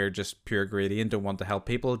we're just pure greedy and don't want to help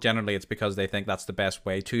people. Generally, it's because they think that's the best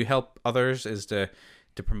way to help others, is to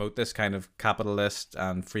promote this kind of capitalist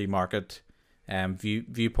and free market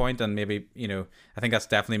viewpoint. And maybe, I think that's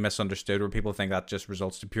definitely misunderstood, where people think that just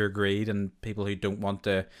results to pure greed, and people who don't want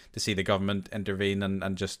to see the government intervene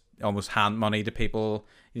and just almost hand money to people.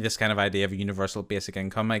 This kind of idea of a universal basic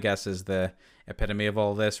income, I guess, is the epitome of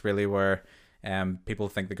all this, really, where people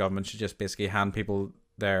think the government should just basically hand people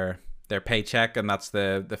their paycheck, and that's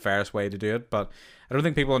the fairest way to do it. But I don't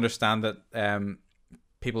think people understand that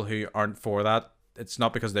people who aren't for that, it's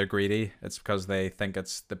not because they're greedy, it's because they think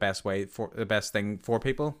it's the best thing for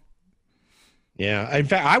people. Yeah. In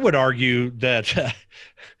fact, I would argue that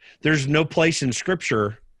there's no place in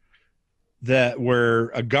Scripture where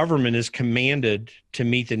a government is commanded to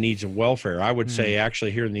meet the needs of welfare. I would say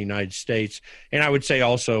actually here in the United States, and I would say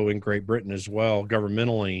also in Great Britain as well,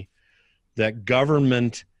 governmentally, that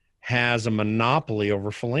government has a monopoly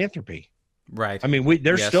over philanthropy. Right. I mean,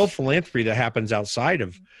 there's still philanthropy that happens outside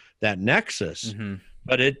of that nexus,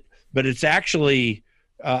 but it's actually,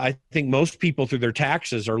 I think most people through their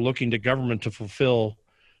taxes are looking to government to fulfill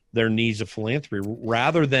their needs of philanthropy,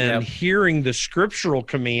 rather than hearing the scriptural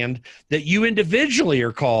command that you individually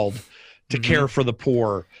are called to care for the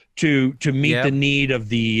poor, to meet the need of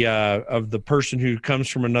the person who comes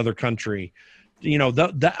from another country.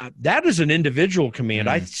 That is an individual command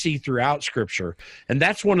I see throughout Scripture, and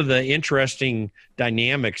that's one of the interesting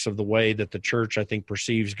dynamics of the way that the church, I think,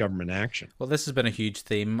 perceives government action. Well, this has been a huge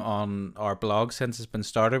theme on our blog since it's been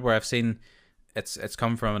started, where I've seen it's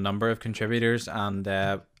come from a number of contributors, and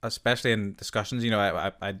especially in discussions.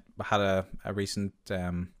 I had a recent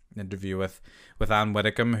interview with Anne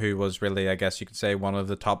Widdecombe, who was really, I guess you could say, one of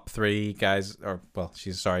the top three guys,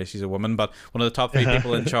 she's a woman, but one of the top three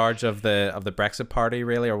people in charge of the Brexit party,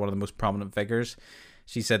 really, or one of the most prominent figures.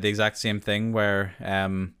 She said the exact same thing, where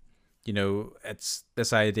it's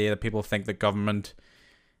this idea that people think the government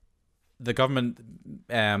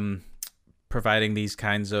providing these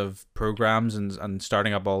kinds of programs and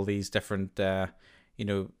starting up all these different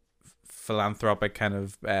philanthropic kind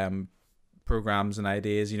of programs and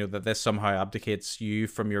ideas, that this somehow abdicates you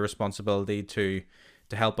from your responsibility to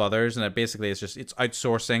help others, and it basically is it's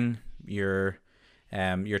outsourcing your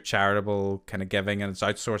charitable kind of giving, and it's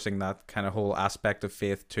outsourcing that kind of whole aspect of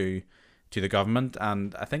faith to the government.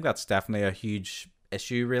 And I think that's definitely a huge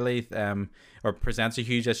issue, really, or presents a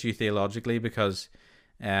huge issue theologically, because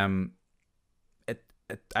I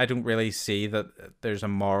don't really see that there's a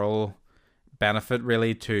moral benefit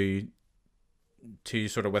really to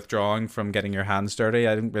sort of withdrawing from getting your hands dirty.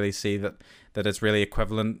 I don't really see that it's really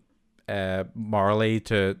equivalent morally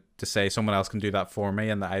to say someone else can do that for me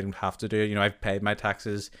and that I don't have to do it. I've paid my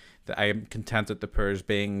taxes, that I am content that the poor is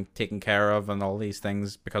being taken care of and all these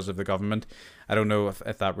things because of the government. I don't know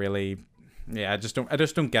if that really, I just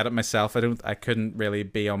don't get it myself. I couldn't really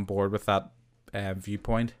be on board with that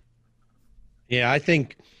viewpoint. Yeah, I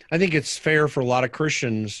think it's fair for a lot of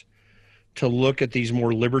Christians to look at these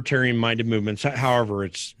more libertarian-minded movements, however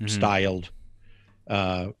it's styled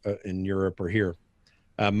in Europe or here.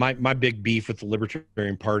 My big beef with the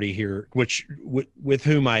Libertarian Party here, with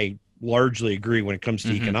whom I largely agree when it comes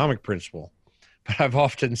to economic principle, but I've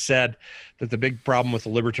often said that the big problem with the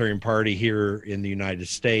Libertarian Party here in the United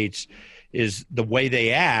States is the way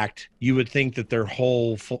they act. You would think that their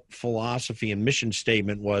whole philosophy and mission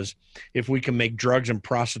statement was, if we can make drugs and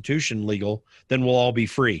prostitution legal, then we'll all be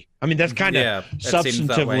free. I mean, that's kind of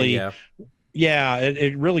substantively,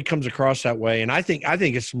 it really comes across that way. And I think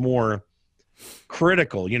it's more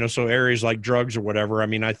critical, so areas like drugs or whatever. I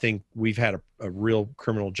mean, I think we've had a real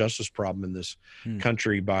criminal justice problem in this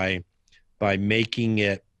country by making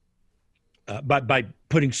it, by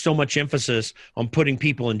putting so much emphasis on putting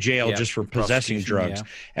people in jail just for possessing drugs,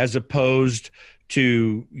 as opposed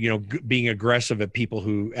to, being aggressive at people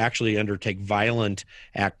who actually undertake violent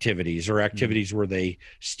activities or activities where they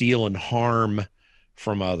steal and harm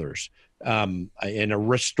from others. And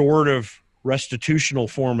a restitutional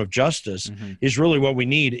form of justice is really what we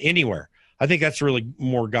need anywhere. I think that's really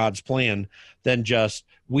more God's plan than just,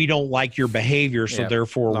 we don't like your behavior, so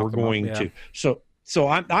therefore we're going to. So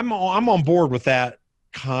I'm on board with that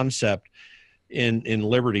concept in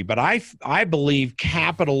liberty, but I believe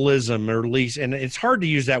capitalism, or at least, and it's hard to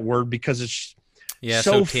use that word because Yeah,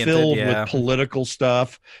 so so tainted, filled yeah. with political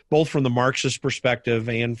stuff, both from the Marxist perspective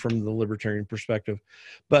and from the libertarian perspective.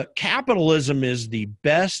 But capitalism is the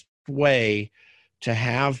best way to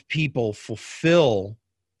have people fulfill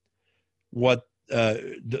what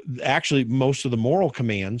actually most of the moral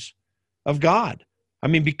commands of God. I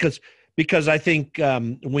mean, because I think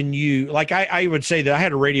when you like, I would say that I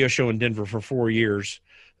had a radio show in Denver for 4 years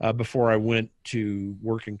before I went to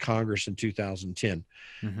work in Congress in 2010.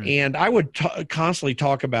 Mm-hmm. And I would constantly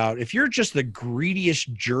talk about, if you're just the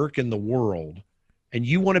greediest jerk in the world and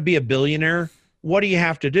you want to be a billionaire, what do you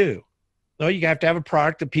have to do? No, you have to have a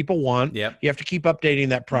product that people want. Yep. You have to keep updating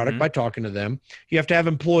that product by talking to them. You have to have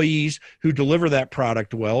employees who deliver that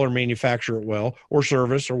product well or manufacture it well or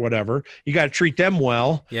service or whatever. You got to treat them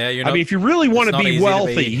well. Yeah, I mean, if you really want to be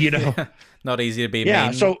wealthy, you know. Not easy to be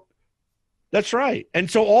mean. So that's right. And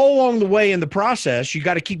so all along the way in the process, you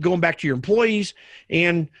got to keep going back to your employees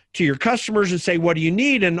and to your customers and say, what do you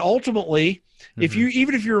need? And ultimately, if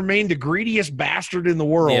you remain the greediest bastard in the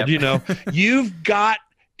world, you know, you've got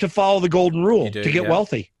to follow the golden rule to get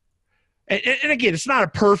wealthy. And again, it's not a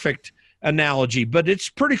perfect analogy, but it's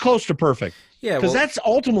pretty close to perfect. Yeah, because that's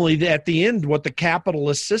ultimately at the end what the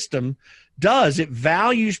capitalist system does. It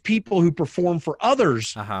values people who perform for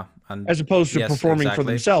others as opposed to performing for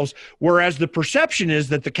themselves. Whereas the perception is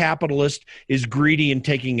that the capitalist is greedy and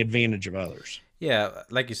taking advantage of others. Yeah,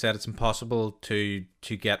 like you said, it's impossible to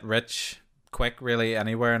get rich quick, really,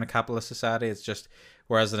 anywhere in a capitalist society. It's just,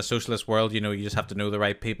 whereas in a socialist world, you know, you just have to know the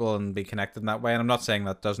right people and be connected in that way. And I'm not saying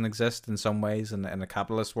that doesn't exist in some ways in a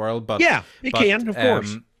capitalist world, but yeah, it can, of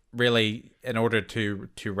course. Really, in order to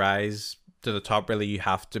rise to the top, really, you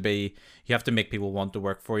have to make people want to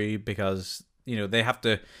work for you, because, you know, they have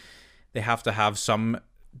to have some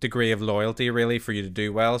degree of loyalty, really, for you to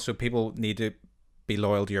do well. So people need to be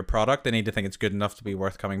loyal to your product. They need to think it's good enough to be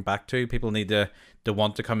worth coming back to. People need to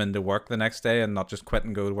want to come into work the next day and not just quit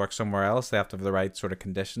and go to work somewhere else. They have to have the right sort of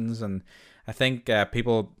conditions. And I think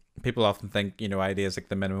people often think, you know, ideas like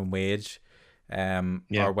the minimum wage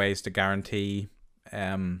are ways to guarantee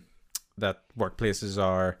that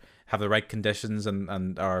workplaces have the right conditions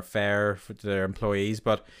and are fair to their employees.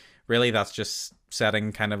 But really, that's just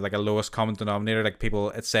setting kind of like a lowest common denominator. Like,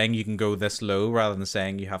 it's saying you can go this low rather than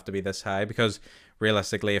saying you have to be this high, because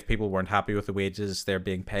realistically, if people weren't happy with the wages they're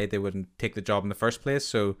being paid, they wouldn't take the job in the first place.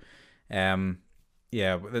 So if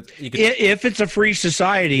it's a free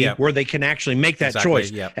society where they can actually make that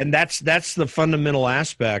choice, and that's the fundamental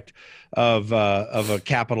aspect of a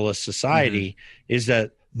capitalist society, is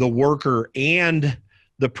that the worker and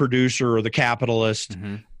the producer or the capitalist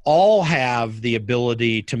all have the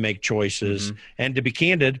ability to make choices. And to be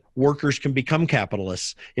candid, workers can become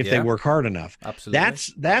capitalists if they work hard enough.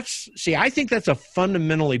 Absolutely. I think that's a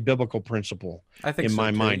fundamentally biblical principle in my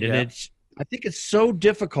mind. And I think it's so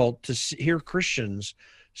difficult to hear Christians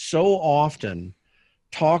so often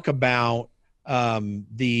talk about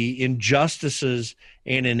the injustices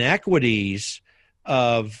and inequities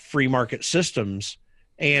of free market systems,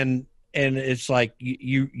 and it's like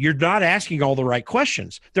you're not asking all the right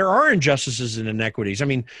questions. There are injustices and inequities. I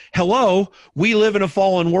mean, hello, we live in a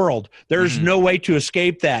fallen world. There's no way to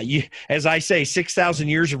escape that. As I say, 6,000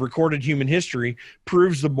 years of recorded human history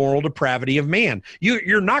proves the moral depravity of man.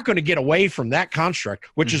 You're not going to get away from that construct,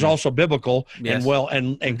 which is also biblical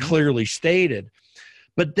and clearly stated.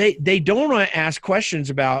 But they don't want to ask questions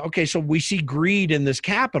about, okay, so we see greed in this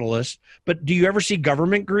capitalist, but do you ever see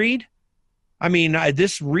government greed? I mean,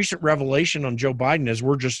 this recent revelation on Joe Biden, as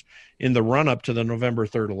we're just in the run-up to the November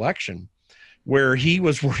 3rd election, where he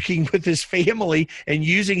was working with his family and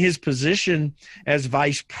using his position as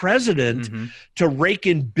vice president to rake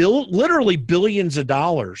in literally billions of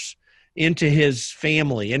dollars into his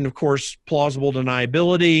family. And, of course, plausible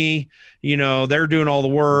deniability, you know, they're doing all the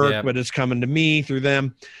work, but it's coming to me through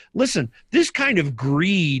them. Listen, this kind of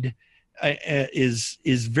greed is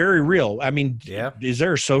very real. I mean, is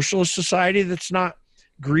there a socialist society that's not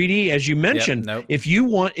greedy? As you mentioned, if you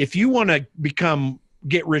want to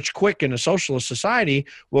get rich quick in a socialist society,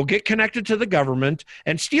 well, get connected to the government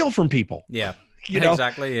and steal from people. Yeah, you know?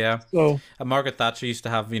 Exactly. Yeah. So Margaret Thatcher used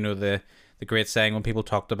to have, you know, the great saying when people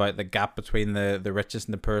talked about the gap between the richest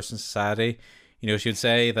and the poorest in society. You know, she would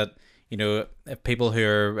say that, you know, if people who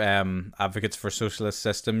are advocates for socialist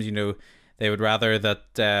systems, you know, they would rather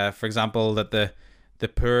that, for example, that the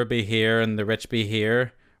poor be here and the rich be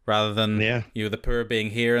here, rather than you know, the poor being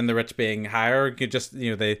here and the rich being higher. You just,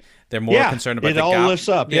 you know, they're more concerned about the gap. It all lifts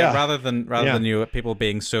up. Rather than you know, people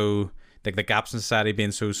being so, like, the gaps in society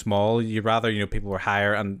being so small. You'd rather, you know, people were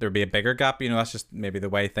higher and there'd be a bigger gap. You know, that's just maybe the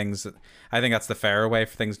way things. I think that's the fairer way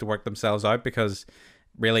for things to work themselves out, because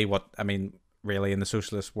really, really in the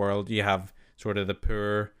socialist world. You have sort of the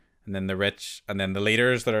poor, and then the rich, and then the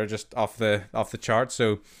leaders that are just off the chart.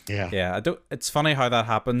 So yeah, I don't. It's funny how that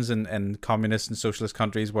happens in communist and socialist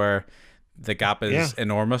countries where the gap is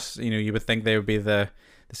enormous. You know, you would think they would be the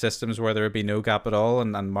systems where there would be no gap at all,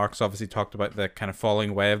 and Marx obviously talked about the kind of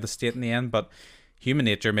falling away of the state in the end, but human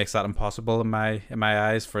nature makes that impossible in my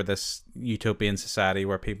eyes for this utopian society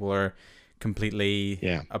where people are completely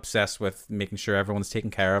obsessed with making sure everyone's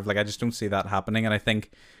taken care of. Like, I just don't see that happening, and I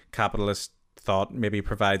think capitalist thought maybe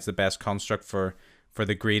provides the best construct for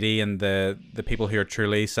the greedy and the people who are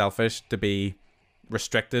truly selfish to be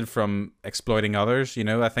restricted from exploiting others. You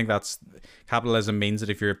know, I think that's capitalism means that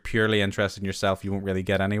if you're purely interested in yourself, you won't really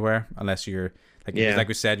get anywhere unless you're like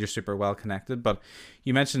we said, you're super well connected. But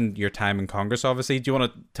you mentioned your time in Congress, obviously. Do you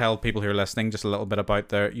want to tell people who are listening just a little bit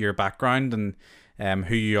about your background and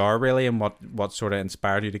who you are really, and what sort of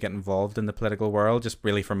inspired you to get involved in the political world, just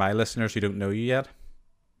really for my listeners who don't know you yet?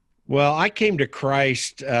 Well, I came to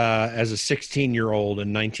Christ as a 16-year-old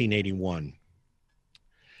in 1981,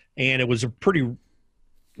 and it was a pretty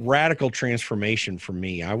radical transformation for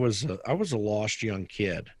me. I was a lost young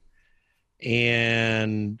kid,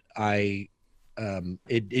 and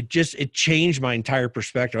it changed my entire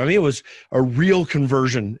perspective. I mean, it was a real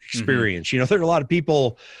conversion experience. Mm-hmm. You know, there are a lot of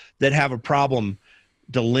people that have a problem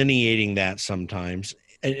delineating that sometimes,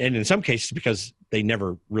 and in some cases because they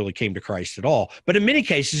never really came to Christ at all. But in many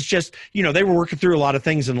cases, just, you know, they were working through a lot of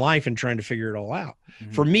things in life and trying to figure it all out.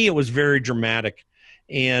 Mm-hmm. For me, it was very dramatic.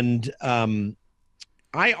 And I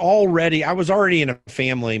was already in a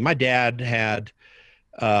family. My dad had,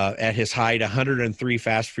 at his height, 103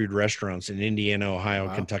 fast food restaurants in Indiana, Ohio,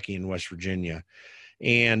 wow, Kentucky, and West Virginia.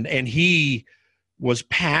 And he was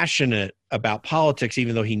passionate about politics,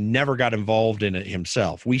 even though he never got involved in it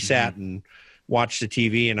himself. We sat and watched the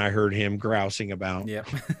TV, and I heard him grousing about, you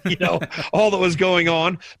know, all that was going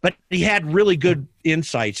on. But he had really good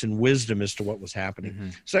insights and wisdom as to what was happening. Mm-hmm.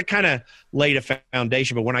 So that kind of laid a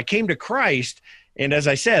foundation. But when I came to Christ, and as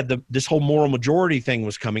I said, this whole moral majority thing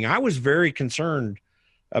was coming, I was very concerned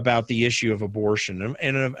about the issue of abortion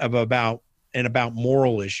and about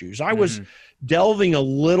moral issues. I was delving a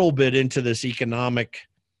little bit into this economic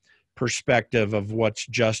perspective of what's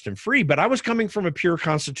just and free, but I was coming from a pure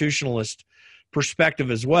constitutionalist perspective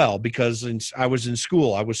as well, because I was in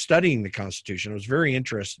school. I was studying the Constitution. I was very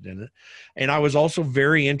interested in it. And I was also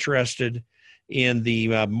very interested in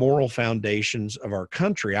the moral foundations of our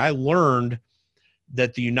country. I learned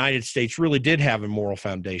that the United States really did have a moral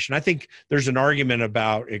foundation. I think there's an argument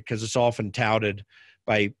about it because it's often touted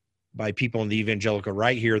by people in the evangelical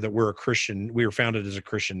right here that we were founded as a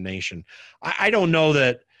Christian nation. I don't know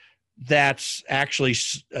that that's actually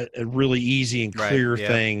a really easy and clear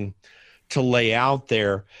thing to lay out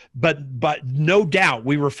there, but no doubt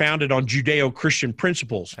we were founded on Judeo-Christian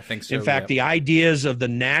principles. I think so. In fact, the ideas of the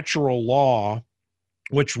natural law,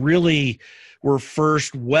 which really were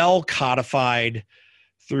first well codified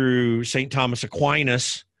through St. Thomas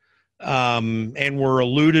Aquinas, and were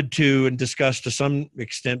alluded to and discussed to some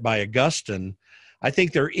extent by Augustine. I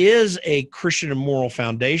think there is a Christian and moral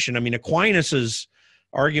foundation. I mean, Aquinas's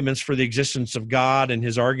arguments for the existence of God and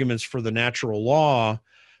his arguments for the natural law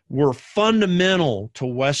were fundamental to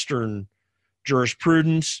Western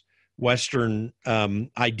jurisprudence, Western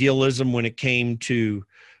idealism when it came to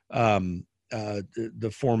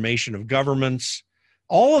the formation of governments.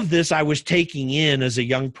 All of this I was taking in as a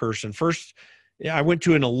young person. First, I went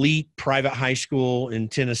to an elite private high school in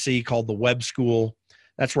Tennessee called the Webb School.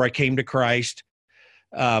 That's where I came to Christ.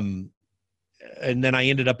 And then I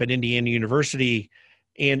ended up at Indiana University.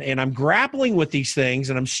 And I'm grappling with these things,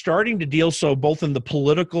 and I'm starting to deal so both in the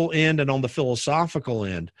political end and on the philosophical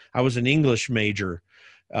end. I was an English major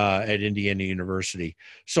at Indiana University.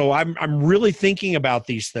 So I'm really thinking about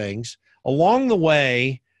these things. Along the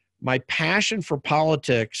way, my passion for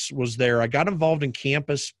politics was there. I got involved in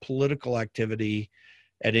campus political activity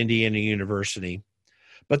at Indiana University.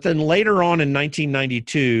 But then later on in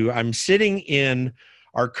 1992, I'm sitting in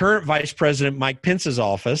our current Vice President Mike Pence's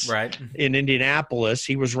office in Indianapolis.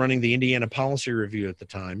 He was running the Indiana Policy Review at the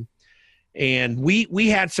time. And we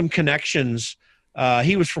had some connections.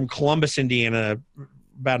 He was from Columbus, Indiana,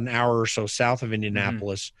 about an hour or so south of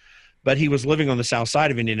Indianapolis. But he was living on the south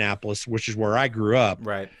side of Indianapolis, which is where I grew up.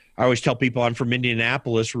 Right. I always tell people I'm from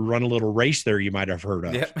Indianapolis. We run a little race there you might have heard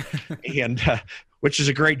of. Yep. And which is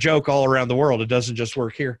a great joke all around the world. It doesn't just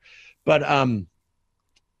work here. But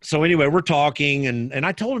so anyway, we're talking, and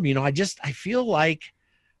I told him, you know, I feel like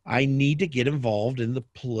I need to get involved in the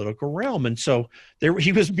political realm. And so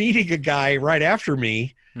he was meeting a guy right after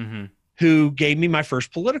me who gave me my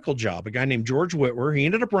first political job, a guy named George Whitwer. He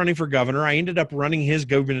ended up running for governor. I ended up running his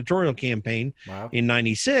gubernatorial campaign in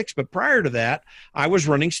 96. But prior to that, I was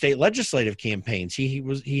running state legislative campaigns.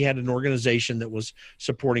 He had an organization that was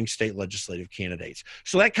supporting state legislative candidates.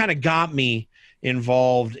 So that kind of got me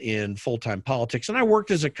involved in full-time politics. And I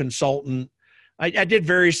worked as a consultant. I did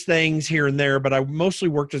various things here and there, but I mostly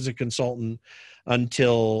worked as a consultant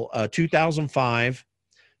until 2005,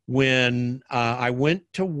 when I went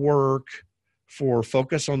to work for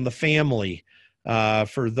Focus on the Family.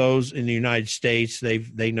 For those in the United States,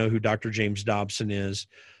 they know who Dr. James Dobson is.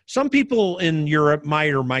 Some people in Europe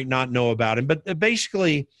might or might not know about him, but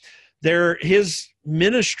basically his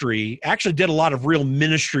ministry actually did a lot of real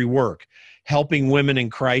ministry work, helping women in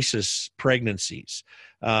crisis pregnancies,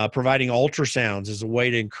 providing ultrasounds as a way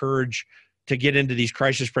to encourage to get into these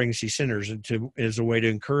crisis pregnancy centers, and as a way to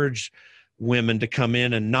encourage women to come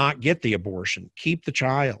in and not get the abortion, keep the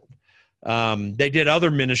child. They did other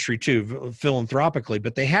ministry too, philanthropically,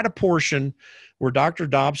 but they had a portion where Dr.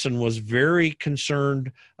 Dobson was very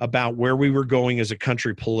concerned about where we were going as a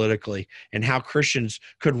country politically and how Christians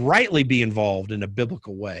could rightly be involved in a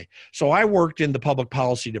biblical way. So I worked in the public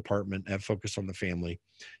policy department at Focus on the Family.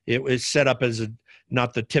 It was set up as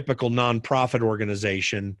not the typical nonprofit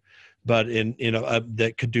organization, but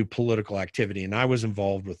that could do political activity. And I was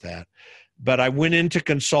involved with that. But I went into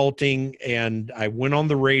consulting, and I went on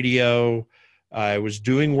the radio. I was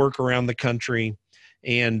doing work around the country,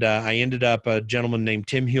 and I ended up, a gentleman named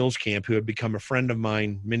Tim Huelskamp, who had become a friend of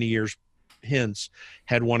mine many years hence,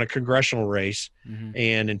 had won a congressional race. Mm-hmm.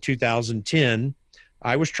 And in 2010,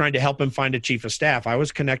 I was trying to help him find a chief of staff. I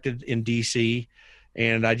was connected in D.C.,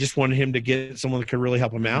 and I just wanted him to get someone that could really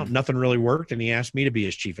help him out. Nothing really worked, and he asked me to be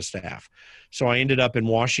his chief of staff. So I ended up in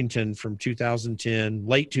Washington from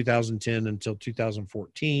late 2010 until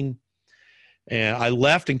 2014. And I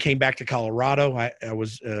left and came back to Colorado. I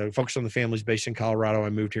was focused on the families based in Colorado. I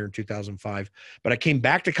moved here in 2005. But I came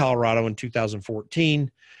back to Colorado in 2014,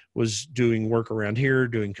 was doing work around here,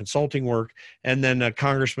 doing consulting work. And then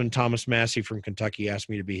Congressman Thomas Massie from Kentucky asked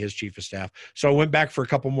me to be his chief of staff. So I went back for a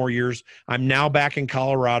couple more years. I'm now back in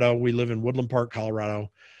Colorado. We live in Woodland Park,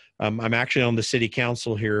 Colorado. I'm actually on the city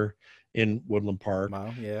council here in Woodland Park.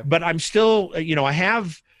 Wow, yeah. But I'm still,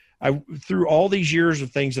 through all these years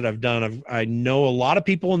of things that I've done, I know a lot of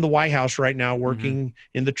people in the White House right now working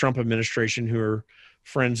in the Trump administration who are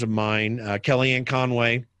friends of mine. Kellyanne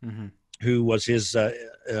Conway, who was his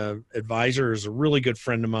advisor, is a really good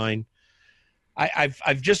friend of mine.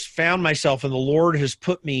 I've just found myself, and the Lord has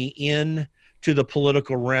put me in to the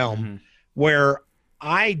political realm where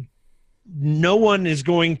no one is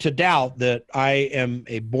going to doubt that I am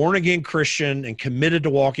a born-again Christian and committed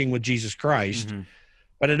to walking with Jesus Christ,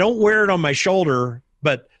 but I don't wear it on my shoulder,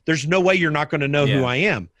 but there's no way you're not going to know who I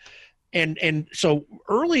am. And so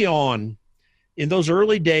early on, in those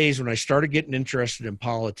early days when I started getting interested in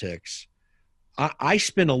politics, I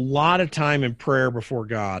spent a lot of time in prayer before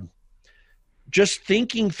God, just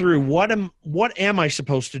thinking through what am I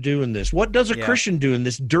supposed to do in this? What does a Christian do in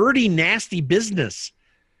this dirty, nasty business?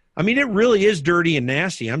 I mean, it really is dirty and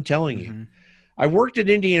nasty, I'm telling you. I worked at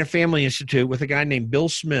Indiana Family Institute with a guy named Bill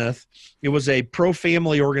Smith. It was a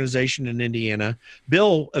pro-family organization in Indiana.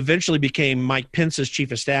 Bill eventually became Mike Pence's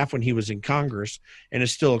chief of staff when he was in Congress, and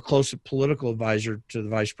is still a close political advisor to the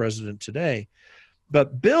vice president today.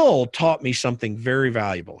 But Bill taught me something very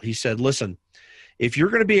valuable. He said, listen, if you're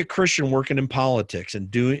going to be a Christian working in politics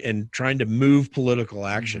and trying to move political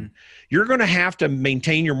action, you're going to have to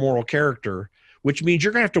maintain your moral character, which means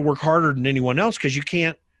you're going to have to work harder than anyone else because you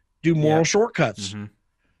can't do moral shortcuts.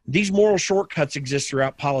 These moral shortcuts exist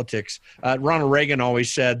throughout politics. Ronald Reagan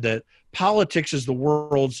always said that politics is the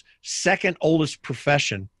world's second oldest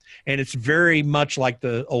profession, and it's very much like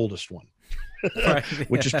the oldest one,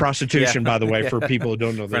 which is prostitution, by the way, for people who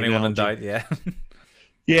don't know the analogy.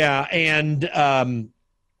 And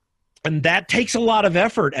that takes a lot of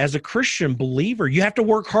effort as a Christian believer. You have to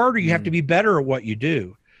work harder. You have to be better at what you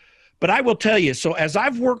do. But I will tell you, so as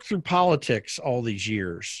I've worked through politics all these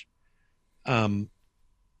years,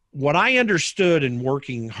 what I understood in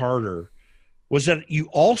working harder was that you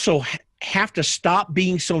also have to stop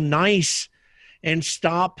being so nice and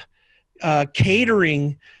stop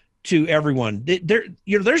catering to everyone.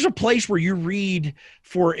 There's a place where you read,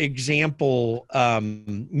 for example,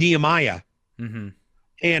 Nehemiah,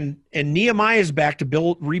 and Nehemiah is back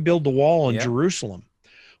to rebuild the wall in Jerusalem.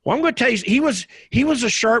 Well, I'm going to tell you, he was a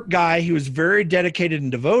sharp guy. He was very dedicated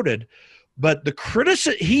and devoted, but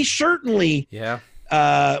he certainly,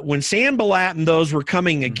 when Sanballat and those were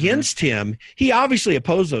coming against him, he obviously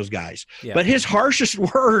opposed those guys. But his harshest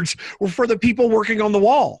words were for the people working on the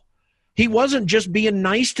wall. He wasn't just being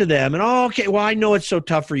nice to them and, oh, okay, well, I know it's so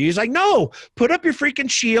tough for you. He's like, no, put up your freaking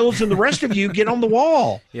shields and the rest of you get on the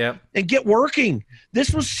wall and get working.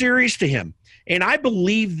 This was serious to him. And I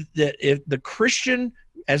believe that if the Christian,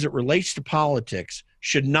 as it relates to politics,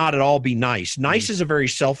 should not at all be nice. Nice is a very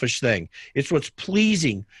selfish thing. It's what's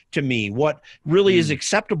pleasing to me, what really is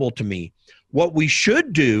acceptable to me. What we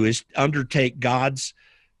should do is undertake God's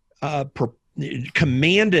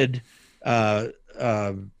commanded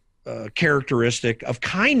characteristic of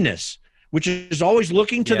kindness, which is always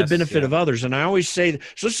looking to the benefit of others. And I always say,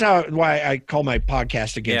 so this is why I call my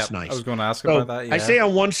podcast Against Nice. I was going to ask about that. Yeah. I say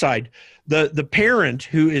on one side, the parent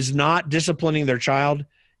who is not disciplining their child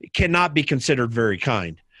cannot be considered very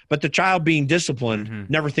kind, but the child being disciplined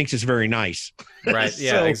never thinks it's very nice. Right.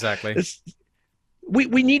 Yeah, so exactly.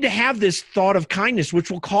 We need to have this thought of kindness, which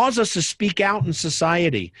will cause us to speak out in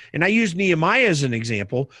society. And I use Nehemiah as an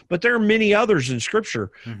example, but there are many others in Scripture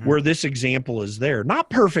where this example is there. Not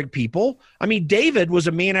perfect people. I mean, David was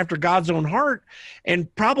a man after God's own heart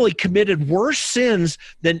and probably committed worse sins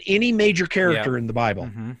than any major character in the Bible,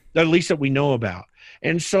 at least that we know about.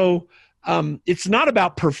 And so it's not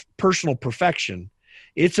about personal perfection.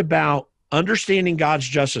 It's about understanding God's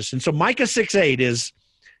justice. And so Micah 6:8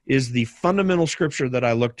 is the fundamental scripture that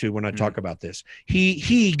I look to when I talk about this.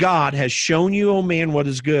 He, God, has shown you, O man, what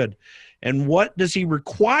is good. And what does he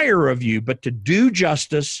require of you but to do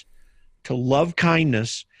justice, to love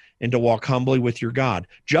kindness, and to walk humbly with your God?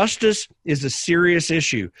 Justice is a serious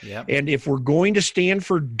issue. Yep. And if we're going to stand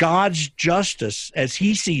for God's justice as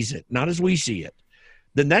he sees it, not as we see it,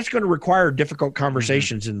 then that's going to require difficult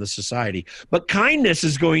conversations in the society. But kindness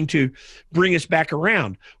is going to bring us back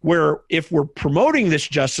around, where if we're promoting this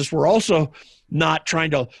justice, we're also not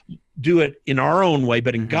trying to do it in our own way,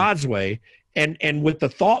 but in God's way, and with the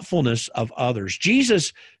thoughtfulness of others.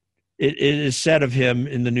 Jesus, it is said of him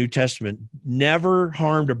in the New Testament, never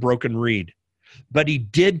harmed a broken reed. But he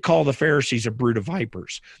did call the Pharisees a brood of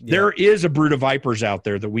vipers. Yeah. There is a brood of vipers out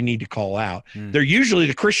there that we need to call out. They're usually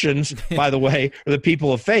the Christians, by the way, or the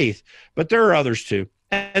people of faith, but there are others too.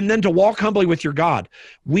 And then to walk humbly with your God.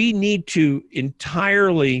 We need to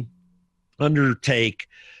entirely undertake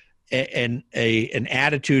an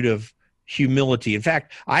attitude of humility. In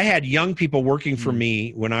fact, I had young people working for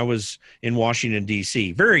me when I was in Washington,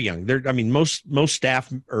 D.C., very young. Most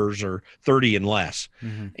staffers are 30 and less.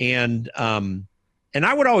 And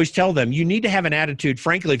I would always tell them, you need to have an attitude,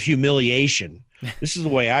 frankly, of humiliation. This is the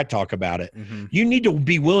way I talk about it. You need to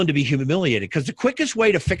be willing to be humiliated, because the quickest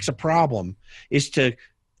way to fix a problem is to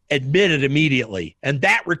admit it immediately. And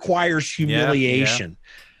that requires humiliation.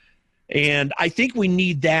 And I think we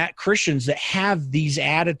need that, Christians that have these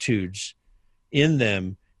attitudes in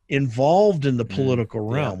them involved in the political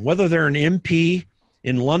realm, whether they're an MP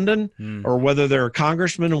in London or whether they're a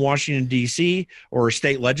congressman in Washington, D.C., or a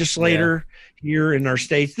state legislator here in our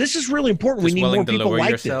states. This is really important. Just we need more people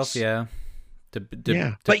like yourself,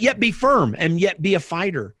 this. But yet be firm and yet be a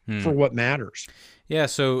fighter for what matters. Yeah,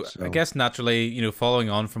 so I guess naturally, following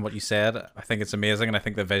on from what you said, I think it's amazing, and I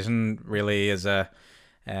think the vision really is a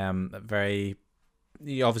very...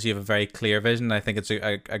 You obviously have a very clear vision. I think it's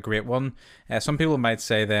a great one. Some people might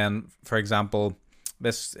say then, for example,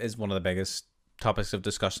 this is one of the biggest topics of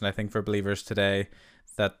discussion, I think, for believers today,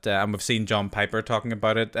 that and we've seen John Piper talking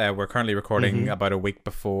about it. We're currently recording about a week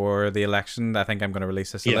before the election. I think I'm going to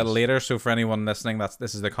release this a little later. So for anyone listening,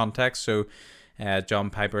 this is the context. So John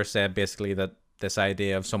Piper said basically that this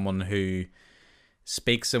idea of someone who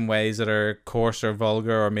speaks in ways that are coarse or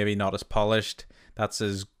vulgar or maybe not as polished, that's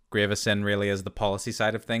as grave a sin really as the policy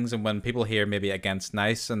side of things. And when people hear maybe Against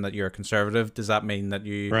Nice and that you're a conservative, does that mean that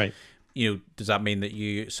does that mean that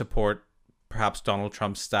you support perhaps Donald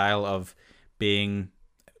Trump's style of being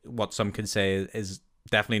what some could say is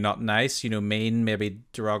definitely not nice, mean, maybe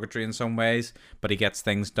derogatory in some ways, but he gets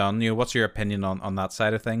things done? What's your opinion on that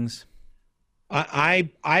side of things? I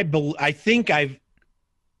think I've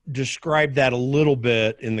described that a little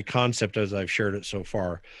bit in the concept as I've shared it so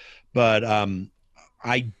far, but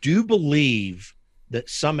I do believe that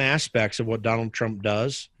some aspects of what Donald Trump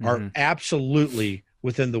does are absolutely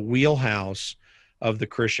within the wheelhouse of the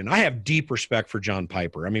Christian. I have deep respect for John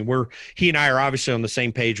Piper. I mean, he and I are obviously on the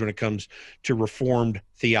same page when it comes to Reformed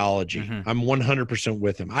theology. I'm 100%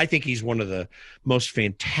 with him. I think he's one of the most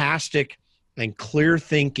fantastic and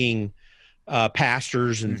clear-thinking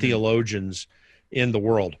pastors and theologians in the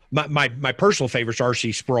world. My personal favorite is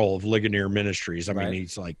R.C. Sproul of Ligonier Ministries. I mean,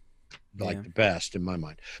 he's like the best in my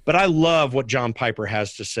mind. But I love what John Piper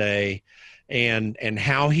has to say and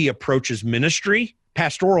how he approaches ministry,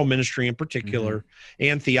 pastoral ministry in particular,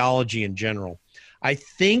 and theology in general. I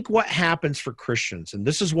think what happens for Christians, and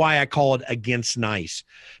this is why I call it against nice,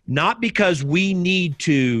 not because we need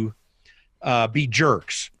to be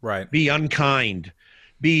jerks, Right. be unkind,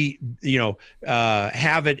 be,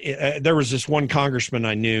 have it. There was this one congressman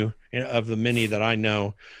I knew, of the many that I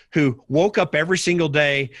know, who woke up every single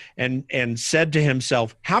day and said to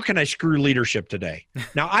himself, how can I screw leadership today?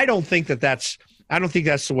 Now, I don't think that's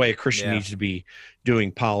the way a Christian needs to be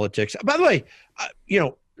doing politics. By the way,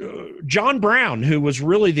 John Brown, who was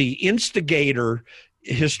really the instigator,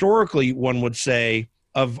 historically, one would say,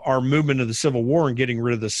 of our movement of the Civil War and getting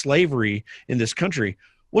rid of the slavery in this country,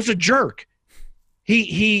 was a jerk.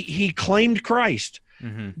 He claimed Christ.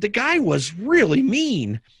 Mm-hmm. The guy was really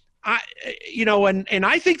mean. And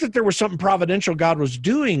I think that there was something providential God was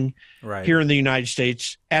doing here in the United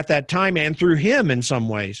States at that time and through him in some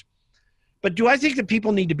ways. But do I think that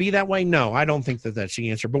people need to be that way? No, I don't think that that's the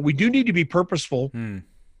answer. But we do need to be purposeful.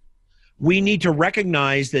 We need to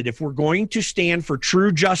recognize that if we're going to stand for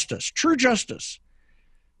true justice,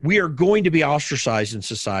 we are going to be ostracized in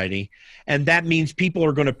society. And that means people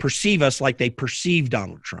are going to perceive us like they perceive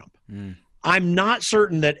Donald Trump. I'm not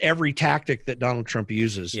certain that every tactic that Donald Trump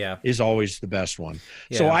uses is always the best one.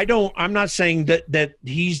 Yeah. So I'm not saying that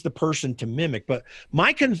he's the person to mimic, but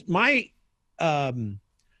the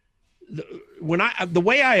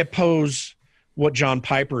way I oppose what John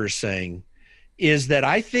Piper is saying is that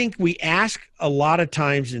I think we ask a lot of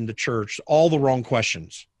times in the church all the wrong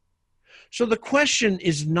questions. So the question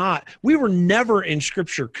is not, we were never in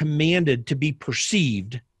Scripture commanded to be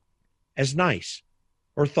perceived as nice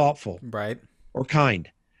or thoughtful, right, or kind.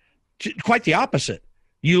 Quite the opposite.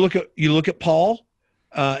 You look at Paul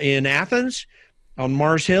in Athens on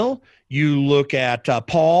Mars Hill. You look at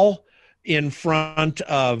Paul in front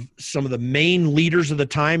of some of the main leaders of the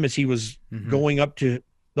time as he was going up to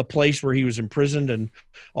the place where he was imprisoned and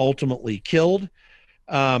ultimately killed.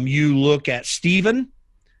 You look at Stephen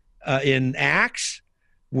in Acts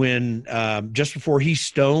when just before he's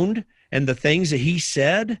stoned, and the things that he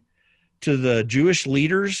said to the Jewish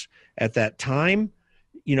leaders at that time.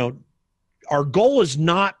 Our goal is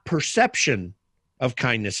not perception of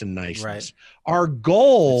kindness and niceness. Right. Our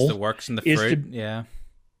goal is the works and the fruit.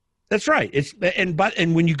 That's right.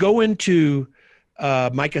 And when you go into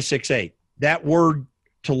Micah 6:8, that word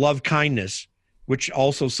to love kindness, which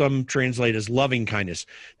also some translate as loving kindness,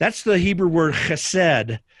 that's the Hebrew word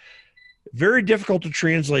chesed. Very difficult to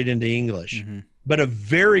translate into English, but a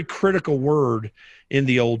very critical word in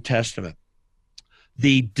the Old Testament.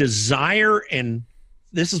 The desire, and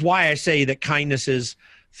this is why I say that kindness is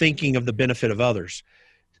thinking of the benefit of others.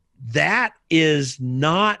 That is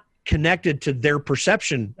not connected to their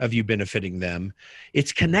perception of you benefiting them.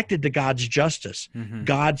 It's connected to God's justice,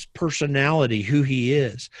 God's personality, who he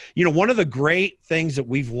is. One of the great things that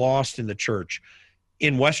we've lost in the church,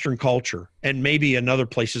 in Western culture, and maybe in other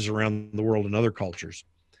places around the world in other cultures,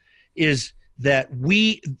 is that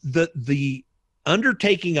the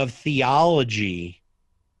undertaking of theology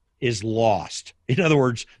is lost. In other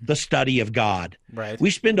words, the study of God. Right.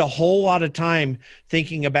 We spend a whole lot of time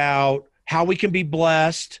thinking about how we can be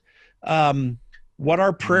blessed, what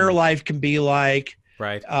our prayer life can be like,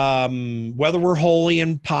 right? Whether we're holy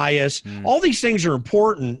and pious. All these things are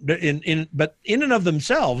important, but in and of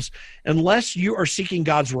themselves, unless you are seeking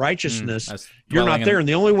God's righteousness, you're not there. And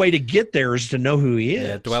the only way to get there is to know who he is.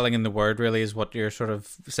 Yeah, dwelling in the Word really is what you're sort of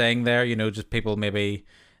saying there. Just people maybe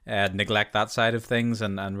neglect that side of things,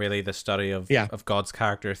 and really the study of God's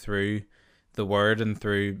character through the Word and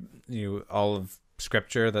through all of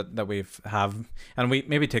Scripture that we've and we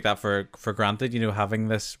maybe take that for granted, having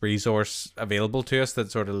this resource available to us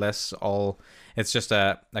that sort of lists all. It's just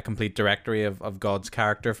a complete directory of God's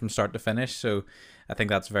character from start to finish. So I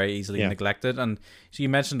think that's very easily neglected. And so you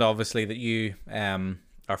mentioned obviously that you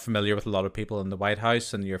are familiar with a lot of people in the White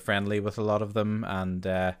House, and you're friendly with a lot of them and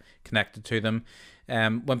connected to them.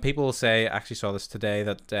 When people say, I actually saw this today,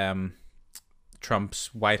 that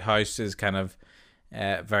Trump's White House is kind of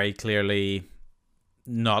very clearly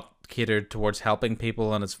not catered towards helping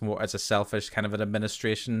people, and it's more as a selfish kind of an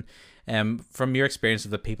administration. From your experience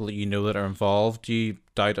of the people that that are involved, do you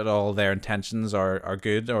doubt at all their intentions are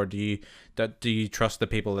good, or do you trust the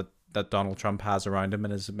people that Donald Trump has around him in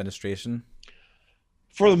his administration?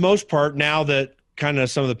 For the most part, now that kind of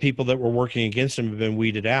some of the people that were working against him have been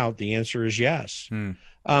weeded out, the answer is yes.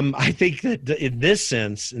 I think that in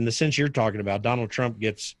the sense you're talking about, Donald Trump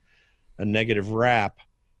gets a negative rap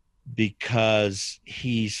because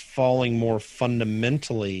he's falling more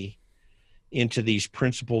fundamentally into these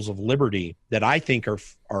principles of liberty that I think are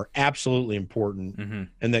absolutely important,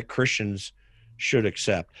 and that Christians should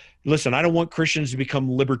accept. Listen, I don't want Christians to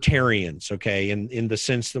become libertarians, okay, in the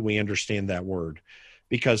sense that we understand that word,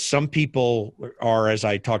 because some people are, as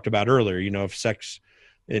I talked about earlier, if sex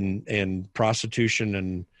and prostitution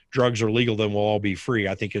and drugs are legal, then we'll all be free,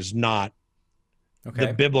 I think is not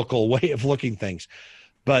the biblical way of looking things.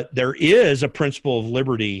 But there is a principle of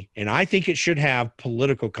liberty, and I think it should have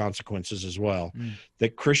political consequences as well,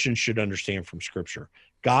 that Christians should understand from Scripture.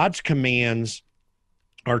 God's commands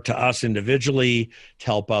are to us individually to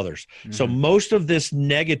help others. So most of this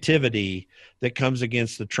negativity that comes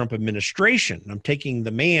against the Trump administration, I'm taking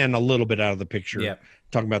the man a little bit out of the picture,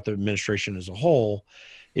 talking about the administration as a whole,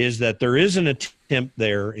 is that there is an attempt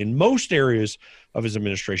there in most areas of his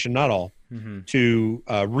administration, not all, to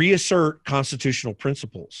reassert constitutional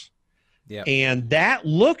principles. And that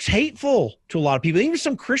looks hateful to a lot of people. Even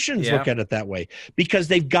some Christians look at it that way, because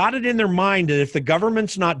they've got it in their mind that if the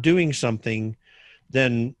government's not doing something,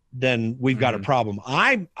 then we've got a problem.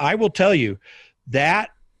 I will tell you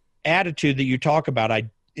that attitude that you talk about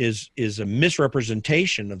is a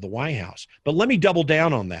misrepresentation of the White House. But let me double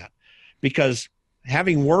down on that, because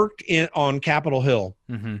having worked on Capitol Hill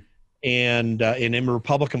and in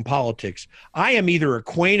Republican politics, I am either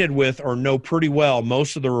acquainted with or know pretty well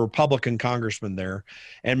most of the Republican congressmen there,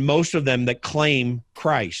 and most of them that claim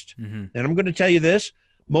Christ. And I'm going to tell you this,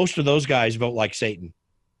 most of those guys vote like Satan,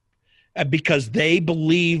 because they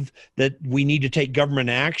believe that we need to take government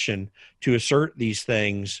action to assert these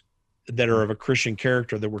things that are of a Christian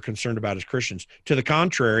character that we're concerned about as Christians. To the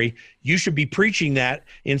contrary, you should be preaching that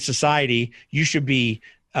in society. You should be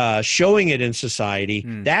showing it in society.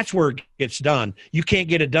 That's where it gets done. You can't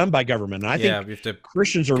get it done by government. And I think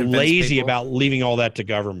Christians are lazy about leaving all that to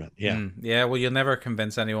government. Yeah, well, you'll never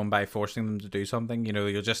convince anyone by forcing them to do something.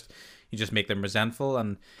 You just make them resentful.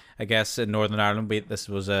 And I guess in Northern Ireland, this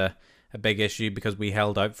was a big issue because we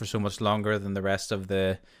held out for so much longer than the rest of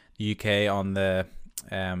the UK on the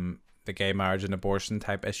gay marriage and abortion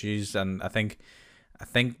type issues. And I think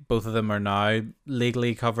both of them are now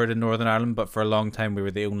legally covered in Northern Ireland, but for a long time we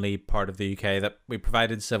were the only part of the UK that we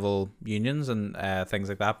provided civil unions and things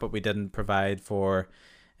like that, but we didn't provide for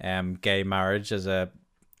gay marriage as a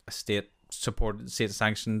state-supported,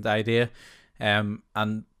 state-sanctioned idea. And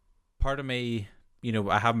part of me,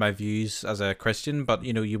 I have my views as a Christian, but,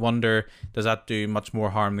 you wonder, does that do much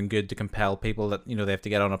more harm than good to compel people that, they have to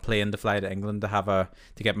get on a plane to fly to England to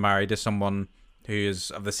get married to someone who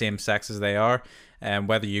is of the same sex as they are? And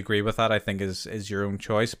whether you agree with that, I think is your own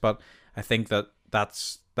choice. But I think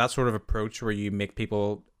that's that sort of approach where you make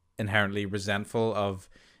people inherently resentful of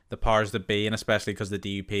the powers that be, and especially because the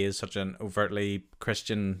DUP is such an overtly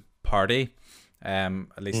Christian party. At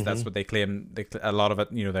least that's what they claim. A lot of it,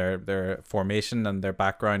 their formation and their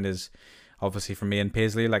background is obviously from Ian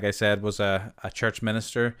Paisley, like I said, was a church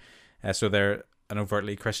minister. So they're an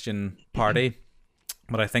overtly Christian party.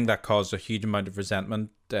 But I think that caused a huge amount of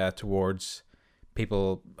resentment towards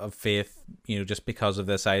people of faith, just because of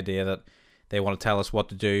this idea that they want to tell us what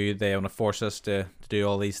to do. They want to force us to do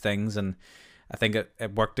all these things. And I think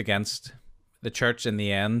it worked against the church in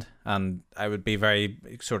the end. And I would be very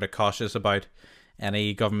sort of cautious about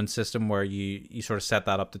any government system where you sort of set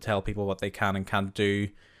that up to tell people what they can and can't do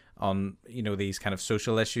on, these kind of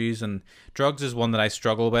social issues. And drugs is one that I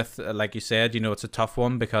struggle with. Like you said, it's a tough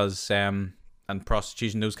one because, and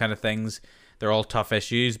prostitution, those kind of things, they're all tough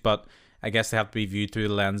issues, but I guess they have to be viewed through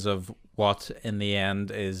the lens of what in the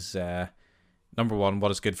end is, number one,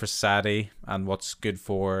 what is good for society and what's good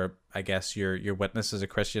for, I guess, your witness as a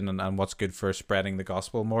Christian, and what's good for spreading the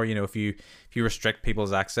gospel more. If you restrict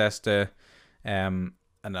people's access to, and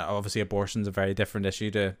obviously abortion is a very different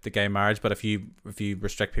issue to gay marriage, but if you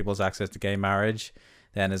restrict people's access to gay marriage,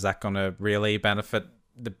 then is that going to really benefit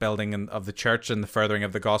the building of the church and the furthering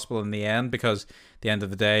of the gospel in the end? Because at the end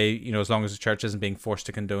of the day, as long as the church isn't being forced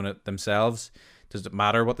to condone it themselves, does it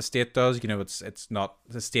matter what the state does? It's not,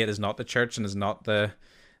 the state is not the church and is not the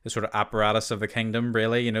sort of apparatus of the kingdom,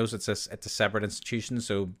 really. So it's a separate institution.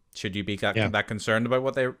 So should you be that concerned about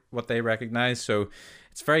what they recognize? So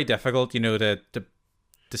it's very difficult,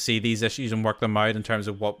 to see these issues and work them out in terms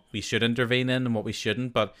of what we should intervene in and what we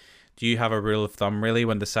shouldn't. But do you have a rule of thumb really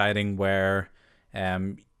when deciding where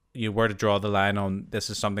where to draw the line on this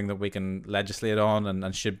is something that we can legislate on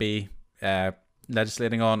and should be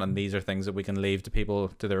legislating on, and these are things that we can leave to people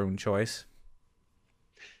to their own choice?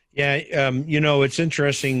 Yeah, it's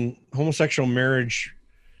interesting. Homosexual marriage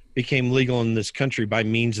became legal in this country by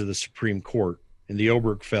means of the Supreme Court in the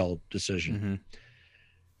Obergefell decision.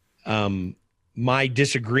 My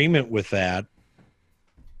disagreement with that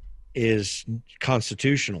is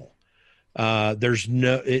constitutional.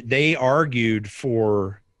 They argued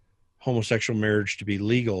for homosexual marriage to be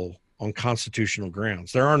legal on constitutional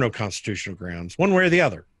grounds. There are no constitutional grounds, one way or the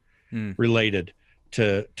other, related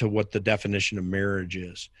to what the definition of marriage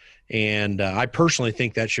is. And I personally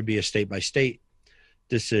think that should be a state-by-state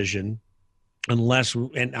decision,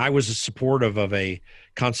 and I was supportive of a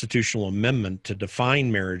constitutional amendment to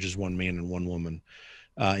define marriage as one man and one woman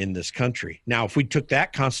in this country. Now, if we took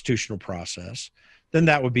that constitutional process, then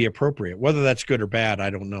that would be appropriate. Whether that's good or bad, I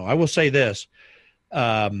don't know. I will say this.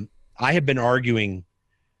 I have been arguing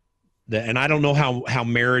that, and I don't know how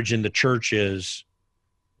marriage in the church is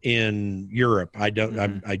in Europe. I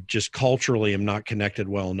don't, I just culturally am not connected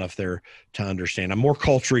well enough there to understand. I'm more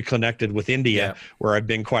culturally connected with India, where I've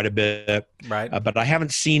been quite a bit, right? But I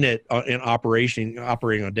haven't seen it in operating on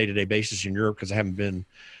a day-to-day basis in Europe because I haven't been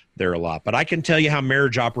there a lot. But I can tell you how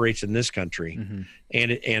marriage operates in this country,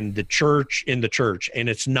 and the church, and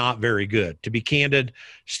it's not very good. To be candid,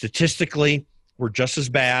 statistically, we're just as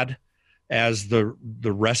bad as the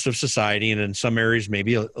rest of society, and in some areas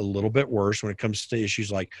maybe a little bit worse when it comes to issues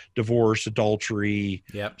like divorce, adultery,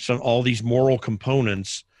 all these moral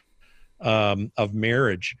components of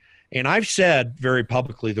marriage. And I've said very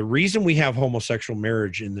publicly, the reason we have homosexual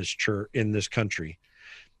marriage in this church, in this country,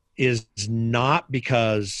 is not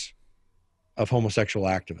because of homosexual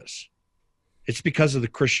activists. It's because of the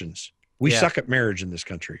Christians. We suck at marriage in this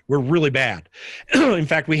country. We're really bad. In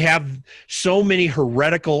fact, we have so many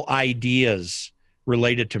heretical ideas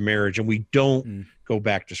related to marriage, and we don't go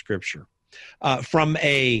back to Scripture. From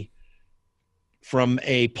a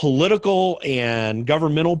political and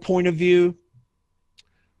governmental point of view,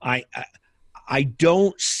 I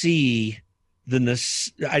don't see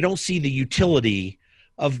the utility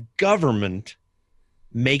of government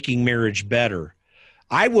making marriage better.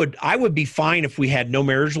 I would be fine if we had no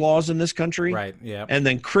marriage laws in this country, right? Yeah, and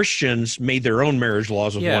then Christians made their own marriage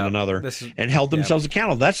laws with one another and held themselves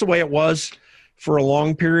accountable. That's the way it was for a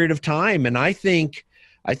long period of time, and I think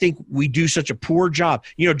we do such a poor job.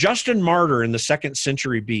 You know, Justin Martyr in the 2nd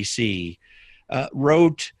century BC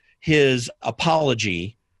wrote his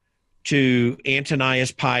apology to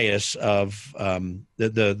Antonius Pius of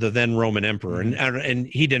the then Roman emperor. And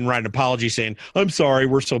he didn't write an apology saying, I'm sorry,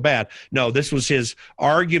 we're so bad. No, this was his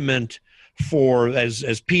argument for,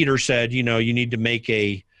 as Peter said, you need to make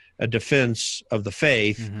a defense of the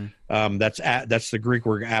faith. That's the Greek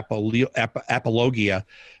word apologia.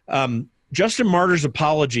 Justin Martyr's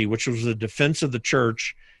apology, which was a defense of the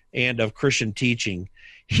church and of Christian teaching,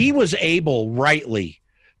 he was able rightly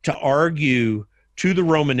to argue to the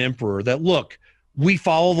Roman emperor that, look, we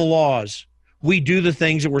follow the laws. We do the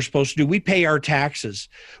things that we're supposed to do. We pay our taxes.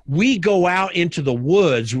 We go out into the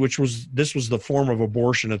woods, this was the form of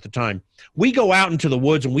abortion at the time. We go out into the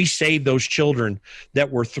woods and we save those children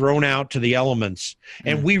that were thrown out to the elements,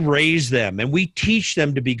 and we raise them and we teach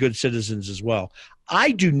them to be good citizens as well.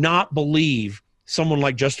 I do not believe someone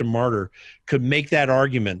like Justin Martyr could make that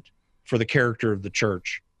argument for the character of the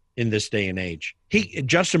church in this day and age.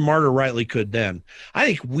 Justin Martyr rightly could then.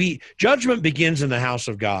 I think judgment begins in the house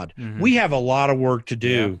of God. We have a lot of work to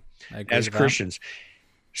do as Christians.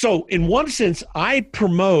 So in one sense, I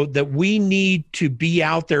promote that we need to be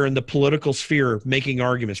out there in the political sphere making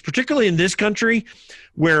arguments, particularly in this country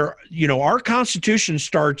where, our Constitution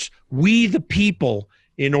starts, we the people,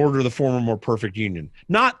 in order to form a more perfect union.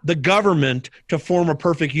 Not the government to form a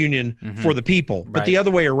perfect union for the people, but the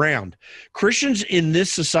other way around. Christians in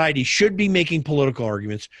this society should be making political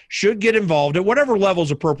arguments, should get involved at whatever level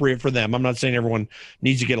is appropriate for them. I'm not saying everyone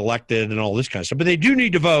needs to get elected and all this kind of stuff, but they do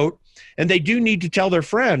need to vote, and they do need to tell their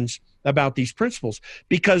friends about these principles,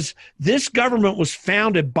 because this government was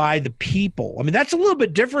founded by the people. I mean, that's a little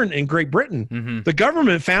bit different in Great Britain. The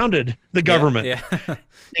government founded the government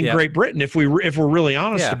in Great Britain, if we're really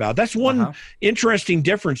honest about it. That's one interesting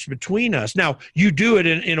difference between us. Now, you do it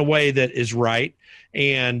in a way that is right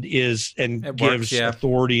and gives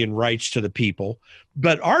authority and rights to the people.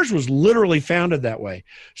 But ours was literally founded that way.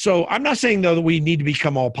 So I'm not saying, though, that we need to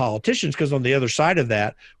become all politicians, because on the other side of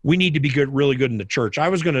that, we need to be really good in the church. I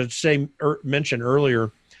was going to mention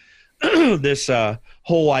earlier this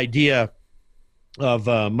whole idea of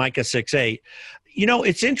Micah 6:8.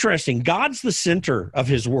 It's interesting. God's the center of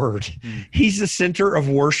his word. He's the center of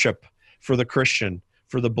worship for the Christian,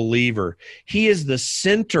 for the believer. He is the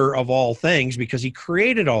center of all things because he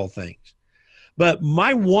created all things. But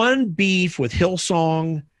my one beef with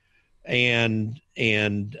Hillsong and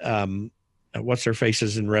what's their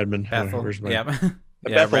faces in Redmond? Bethel.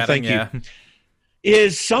 Bethel, thank you.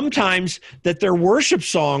 Is sometimes that their worship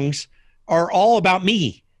songs are all about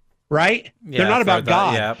me, right? They're not about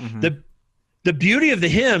God. the beauty of the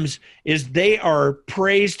hymns is they are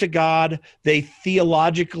praise to God. They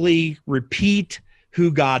theologically repeat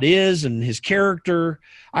who God is and his character.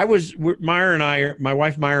 My wife Meyer and I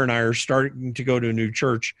are starting to go to a new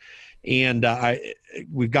church, and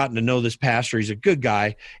we've gotten to know this pastor. He's a good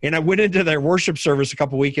guy. And I went into their worship service a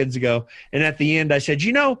couple weekends ago, and at the end I said,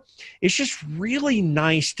 it's just really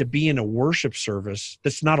nice to be in a worship service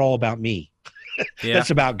that's not all about me. Yeah. That's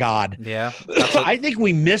about God. Yeah. I think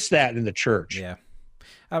we miss that in the church. Yeah.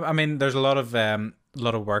 I mean, there's a lot of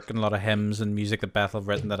work and a lot of hymns and music that Bethel have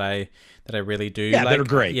written that I really do like. They're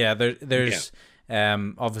great. Yeah, there's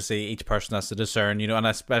obviously each person has to discern, and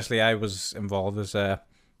especially I was involved as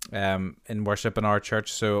in worship in our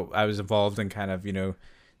church, so I was involved in kind of,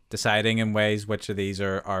 deciding in ways which of these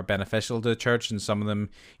are beneficial to the church, and some of them,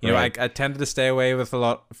 right. I tended to stay away with a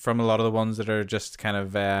lot of the ones that are just kind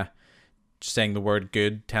of saying the word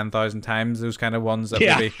good 10,000 times, those kind of ones that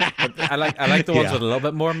maybe I like the ones with a little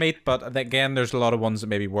bit more meat, but again there's a lot of ones that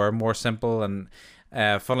maybe were more simple. And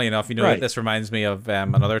funnily enough, right. this reminds me of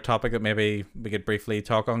another topic that maybe we could briefly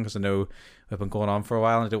talk on, because I know we've been going on for a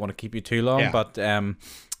while and I don't want to keep you too long, but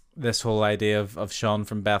this whole idea of Sean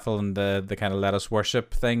from Bethel and the kind of let us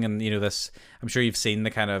worship thing, and this, I'm sure you've seen the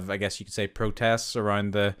kind of, I guess you could say, protests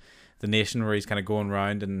around the nation where he's kind of going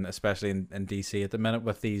around, and especially in DC at the minute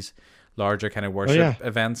with these larger kind of worship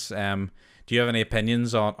events. Do you have any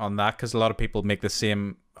opinions on that? Because a lot of people make the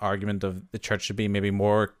same argument of the church should be maybe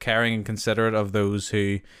more caring and considerate of those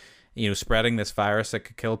who, spreading this virus that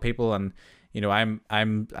could kill people. And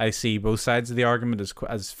I see both sides of the argument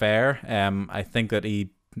as fair. I think that he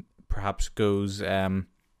perhaps goes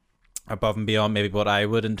above and beyond maybe what I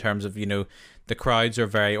would, in terms of the crowds are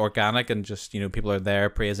very organic and just people are there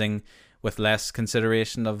praising with less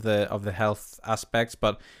consideration of the health aspects.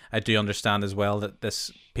 But I do understand as well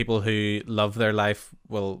that people who love their life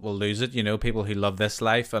will lose it. People who love this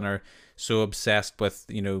life and are so obsessed with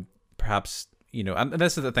perhaps and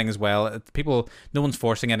this is the thing as well. No one's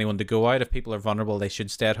forcing anyone to go out. If people are vulnerable, they should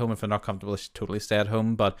stay at home. If they're not comfortable, they should totally stay at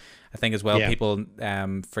home. But I think as well, people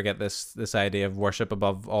forget this idea of worship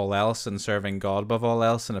above all else and serving God above all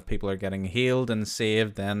else. And if people are getting healed and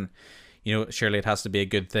saved, then surely it has to be a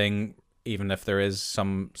good thing, even if there is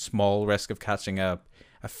some small risk of catching a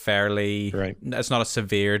fairly, right. It's not a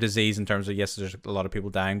severe disease in terms of, yes, there's a lot of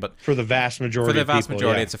people dying, but for the vast majority of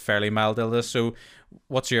people, it's a fairly mild illness. So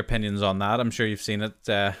what's your opinions on that? I'm sure you've seen it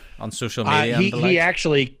on social media. He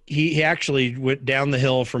actually went down the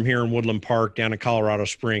hill from here in Woodland Park down to Colorado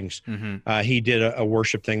Springs. Mm-hmm. He did a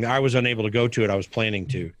worship thing. I was unable to go to it. I was planning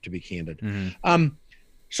to be candid. Mm-hmm.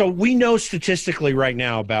 So we know statistically right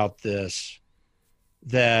now about this,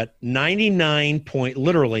 that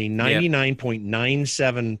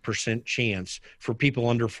 99.97% chance for people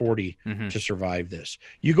under 40 to survive this.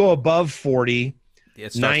 You go above 40,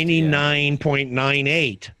 it's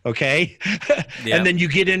 99.98. Okay. And then you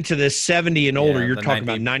get into this 70 and older, you're talking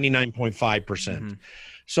about 99.5%.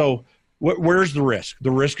 So where's the risk? The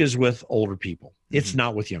risk is with older people. It's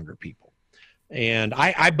not with younger people. And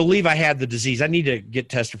I believe I had the disease. I need to get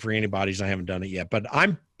tested for antibodies. I haven't done it yet, but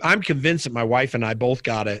I'm convinced that my wife and I both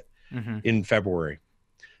got it in February.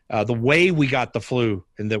 The way we got the flu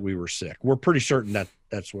and that we were sick, we're pretty certain that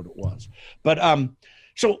that's what it was. But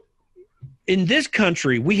so in this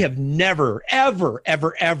country, we have never, ever,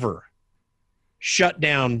 ever, ever shut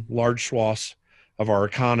down large swaths of our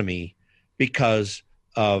economy because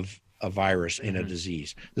of a virus and a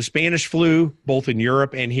disease. The Spanish flu, both in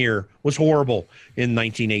Europe and here, was horrible in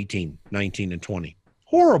 1918, 19, and 20.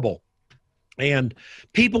 Horrible. And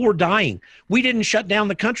people were dying. We didn't shut down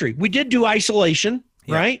the country. We did do isolation,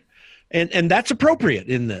 right? And that's appropriate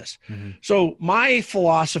in this. So my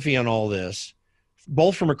philosophy on all this,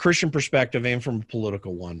 both from a Christian perspective and from a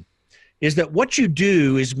political one, is that what you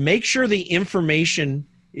do is make sure the information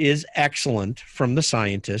is excellent from the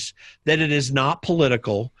scientists, that it is not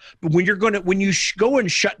political. But when you go and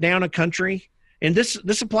shut down a country, and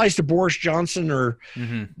this applies to Boris Johnson or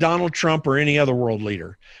Donald Trump or any other world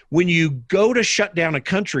leader, when you go to shut down a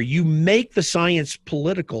country, you make the science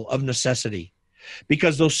political of necessity,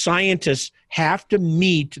 because those scientists have to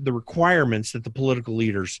meet the requirements that the political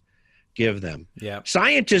leaders give them.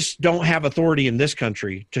 Scientists don't have authority in this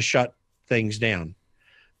country to shut things down.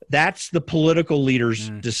 That's the political leader's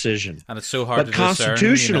decision. And it's so hard to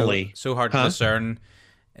constitutionally, discern. So hard to discern.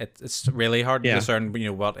 It's really hard to discern,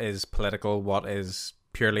 what is political, what is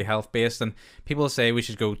purely health-based. And people say we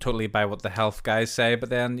should go totally by what the health guys say, but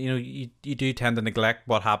then, you do tend to neglect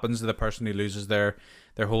what happens to the person who loses their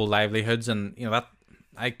whole livelihoods. And,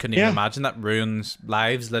 I couldn't even imagine. That ruins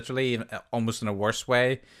lives, literally, almost in a worse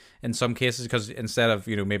way in some cases, because instead of,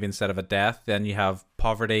 maybe instead of a death, then you have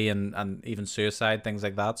poverty and even suicide, things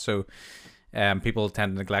like that. So people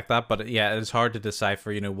tend to neglect that. But yeah, it's hard to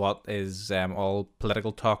decipher, what is all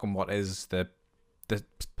political talk and what is the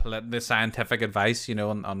scientific advice,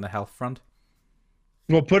 on the health front.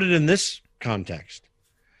 Well, put it in this context.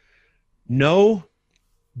 No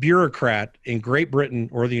bureaucrat in Great Britain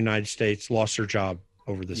or the United States lost their job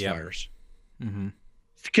over this virus. Mm-hmm.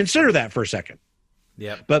 Consider that for a second.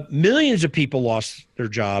 Yeah. But millions of people lost their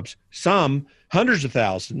jobs. Some, hundreds of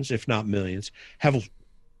thousands, if not millions, have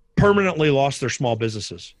permanently lost their small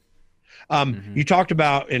businesses. You talked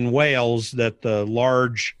about in Wales that the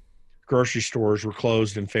large grocery stores were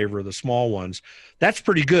closed in favor of the small ones. That's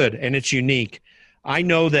pretty good, and it's unique. I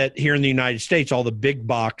know that here in the United States, all the big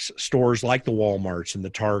box stores like the Walmarts and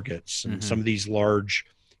the Targets and some of these large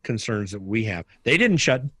concerns that we have, they didn't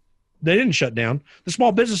shut down. The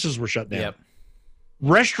small businesses were shut down. Yep.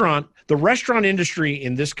 The restaurant industry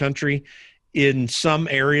in this country, in some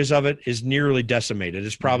areas of it, is nearly decimated.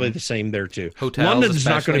 It's probably the same there too. Hotels, London's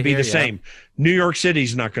not going to be the here, same. New York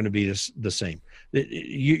City's not going to be the same.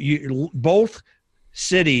 You both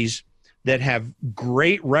cities that have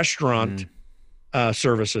great restaurant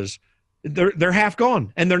services, they're half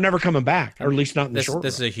gone, and they're never coming back, or at least not in the short run.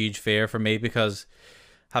 This is a huge fear for me, because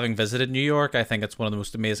having visited New York, I think it's one of the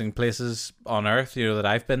most amazing places on earth, that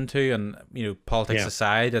I've been to. And, politics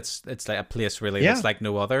aside, it's like a place really that's like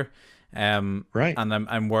no other. Right. And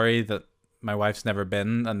I'm worried that my wife's never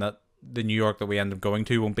been, and that the New York that we end up going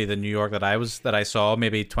to won't be the New York that I saw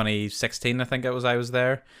maybe 2016, I think I was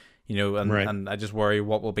there. And I just worry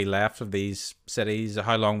what will be left of these cities.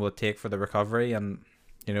 How long will it take for the recovery? And,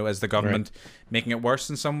 is the government making it worse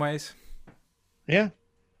in some ways? Yeah.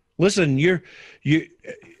 Listen,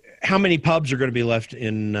 how many pubs are going to be left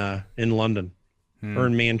in London or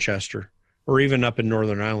in Manchester or even up in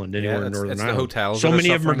Northern Ireland, anywhere in Northern Ireland? The hotels. So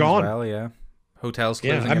many of them are gone. Well, yeah. Hotels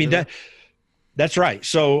closing. Yeah, I mean, that's right.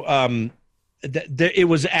 So it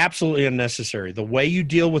was absolutely unnecessary. The way you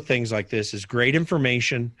deal with things like this is great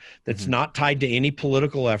information that's not tied to any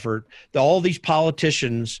political effort. All these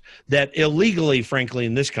politicians that illegally, frankly,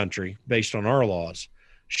 in this country, based on our laws,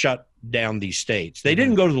 shut down these states. They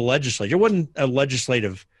didn't go to the legislature. It wasn't a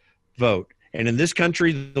legislative vote. And in this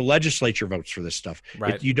country, the legislature votes for this stuff.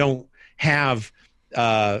 Right. You don't have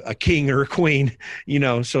a king or a queen,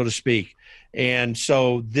 so to speak. And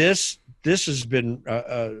so this has been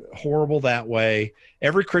horrible that way.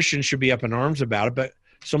 Every Christian should be up in arms about it, but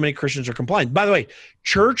so many Christians are compliant. By the way,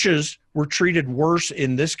 churches were treated worse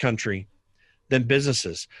in this country than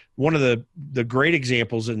businesses. One of the great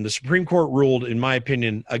examples, and the Supreme Court ruled, in my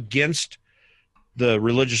opinion, against the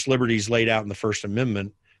religious liberties laid out in the First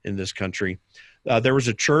Amendment in this country. There was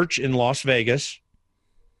a church in Las Vegas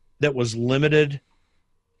that was limited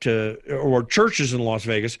to, or churches in Las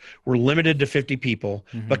Vegas were limited to 50 people,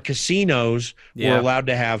 but casinos were allowed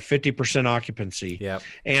to have 50% occupancy. Yep.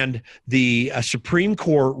 And the Supreme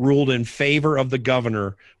Court ruled in favor of the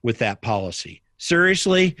governor with that policy.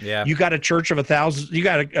 Seriously, you got a church of 1,000. You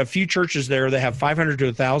got a few churches there that have 500 to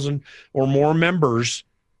 1,000 or more members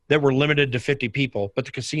that were limited to 50 people, but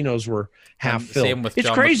the casinos were half filled. Same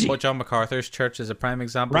with John MacArthur's church is a prime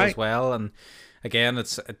example as well. And again,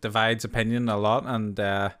 it divides opinion a lot, and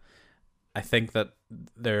I think that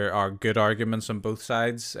there are good arguments on both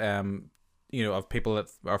sides. Of people that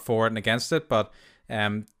are for it and against it. But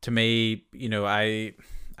to me, I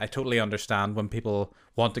totally understand when people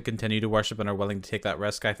want to continue to worship and are willing to take that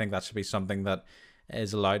risk. I think that should be something that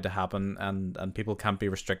is allowed to happen, and people can't be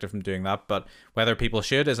restricted from doing that. But whether people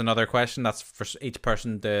should is another question. That's for each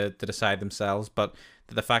person to decide themselves. But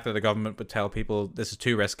the fact that the government would tell people this is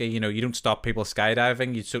too risky, you don't stop people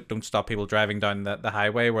skydiving, you don't stop people driving down the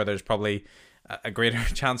highway where there's probably a greater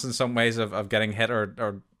chance in some ways of getting hit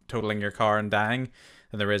or totaling your car and dying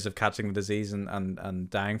than there is of catching the disease and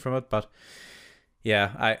dying from it. But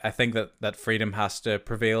yeah, I think that freedom has to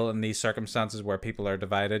prevail in these circumstances where people are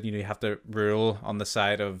divided. You have to rule on the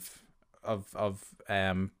side of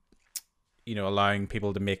allowing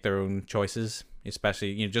people to make their own choices,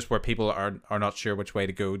 especially just where people are not sure which way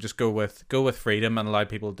to go. Just go with freedom and allow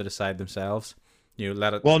people to decide themselves.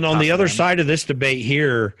 Let it. Well, and on the other side of this debate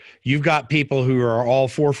here, you've got people who are all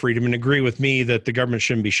for freedom and agree with me that the government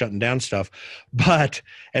shouldn't be shutting down stuff. But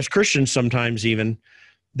as Christians, sometimes even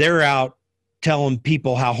they're out telling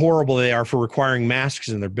people how horrible they are for requiring masks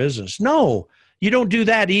in their business. No, you don't do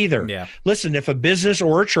that either. Yeah. Listen, if a business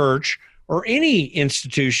or a church or any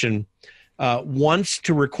institution wants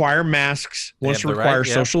to require masks, wants to require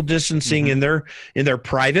social distancing in their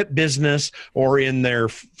private business or in their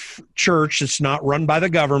church that's not run by the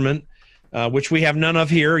government, which we have none of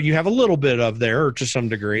here. You have a little bit of there to some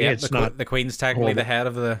degree. Yeah, it's not the Queen's technically the head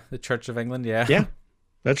of the Church of England. Yeah. Yeah,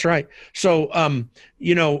 that's right. So,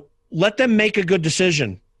 let them make a good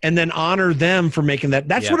decision and then honor them for making that.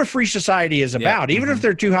 That's what a free society is about. Even if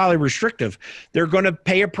they're too highly restrictive, they're going to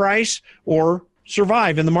pay a price or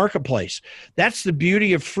survive in the marketplace. That's the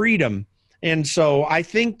beauty of freedom. And so I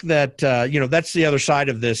think that, that's the other side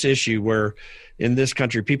of this issue where in this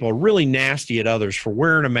country, people are really nasty at others for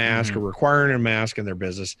wearing a mask or requiring a mask in their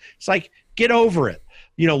business. It's like, get over it.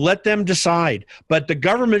 Let them decide. But the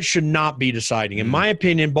government should not be deciding, in my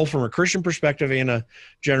opinion, both from a Christian perspective and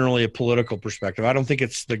generally a political perspective. I don't think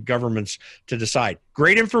it's the government's to decide.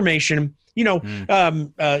 Great information.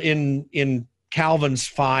 In Calvin's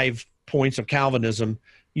 5 points of Calvinism,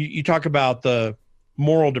 you talk about the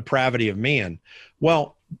moral depravity of man.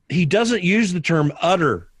 Well, he doesn't use the term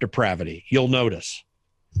utter depravity, you'll notice.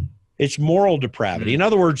 It's moral depravity. In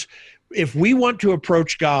other words, if we want to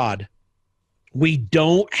approach God, we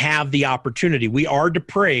don't have the opportunity. We are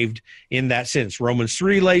depraved in that sense. Romans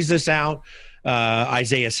 3 lays this out.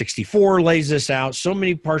 Isaiah 64 lays this out. So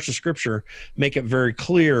many parts of Scripture make it very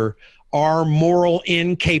clear our moral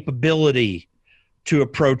incapability to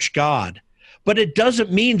approach God. But it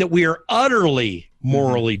doesn't mean that we are utterly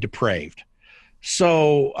morally depraved.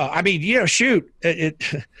 So,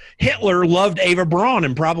 Hitler loved Eva Braun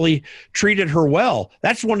and probably treated her well.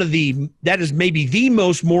 That is maybe the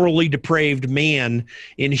most morally depraved man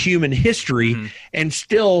in human history, and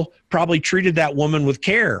still probably treated that woman with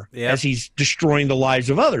care as he's destroying the lives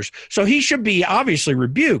of others. So he should be obviously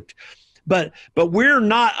rebuked. But we're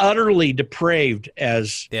not utterly depraved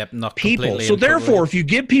as people. So therefore, if you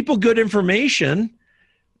give people good information,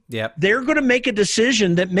 they're going to make a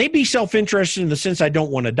decision that may be self-interested in the sense I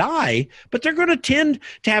don't want to die, but they're going to tend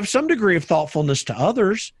to have some degree of thoughtfulness to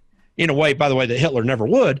others in a way, by the way, that Hitler never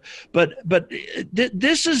would. But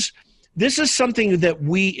this is something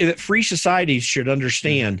that free societies should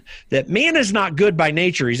understand, that man is not good by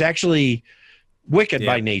nature. He's actually wicked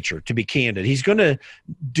by nature, to be candid. He's going to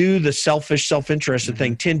do the selfish, self-interested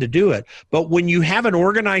thing, tend to do it. But when you have an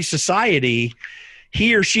organized society,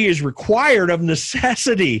 he or she is required of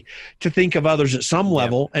necessity to think of others at some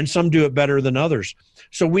level, and some do it better than others.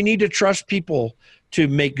 So we need to trust people to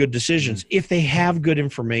make good decisions if they have good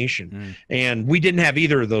information. And we didn't have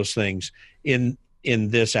either of those things in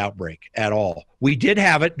this outbreak at all. We did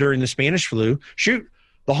have it during the Spanish flu.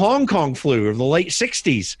 The Hong Kong flu of the late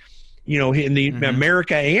 60s, in the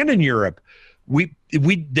America and in Europe. We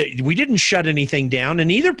didn't shut anything down in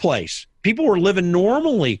either place. People were living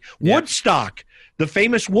normally. Woodstock, the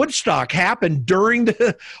famous Woodstock, happened during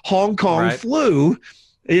the Hong Kong flu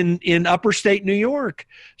in upper state New York.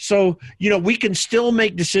 So, we can still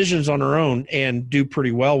make decisions on our own and do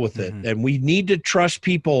pretty well with it. And we need to trust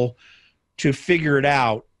people to figure it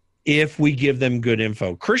out if we give them good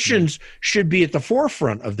info. Christians should be at the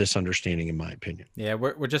forefront of this understanding, in my opinion. Yeah,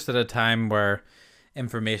 we're just at a time where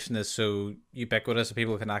information is so ubiquitous that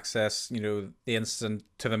people can access, the instant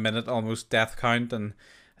to the minute almost death count. And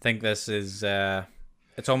I think this is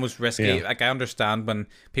it's almost risky. Yeah. Like, I understand when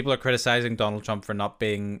people are criticizing Donald Trump for not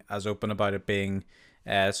being as open about it being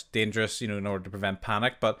dangerous, in order to prevent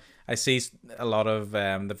panic. But I see a lot of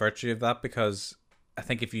the virtue of that, because I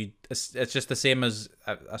think it's just the same as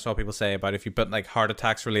I saw people say about if you put like heart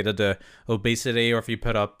attacks related to obesity, or if you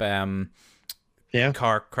put up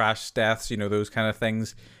car crash deaths, those kind of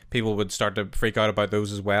things, people would start to freak out about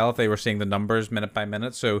those as well if they were seeing the numbers minute by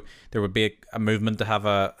minute. So there would be a movement to have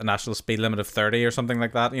a national speed limit of 30 or something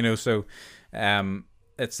like that, So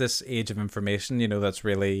it's this age of information, that's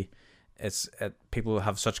really, people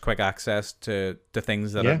have such quick access to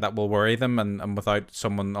things that will worry them, and without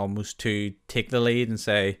someone almost to take the lead and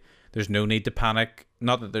say there's no need to panic.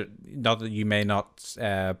 Not that you may not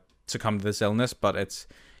succumb to this illness, but it's,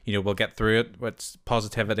 we'll get through it with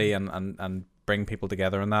positivity and bring people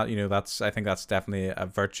together. And that, I think that's definitely a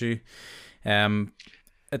virtue. Sorry,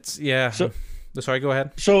 go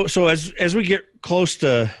ahead. So as we get close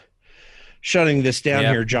to shutting this down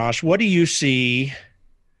here, Josh, what do you see?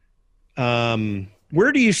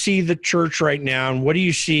 Where do you see the church right now, and what do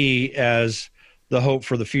you see as the hope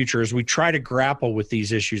for the future as we try to grapple with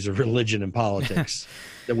these issues of religion and politics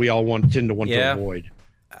that we all tend to want to avoid?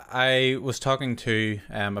 I was talking to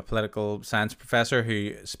a political science professor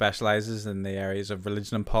who specializes in the areas of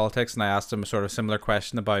religion and politics, and I asked him a sort of similar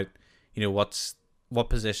question about, what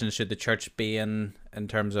position should the church be in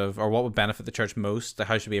terms of, or what would benefit the church most?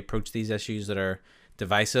 How should we approach these issues that are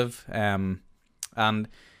divisive. And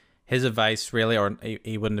his advice really, or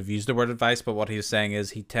he wouldn't have used the word advice, but what he was saying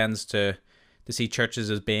is he tends to see churches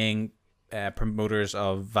as being promoters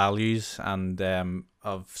of values and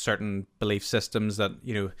of certain belief systems that,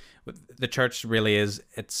 you know, the church really is,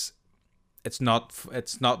 it's not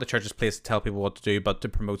the church's place to tell people what to do, but to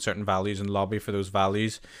promote certain values and lobby for those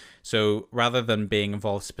values. So rather than being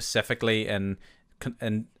involved specifically in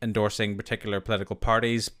endorsing particular political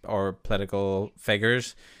parties or political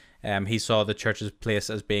figures, he saw the church's place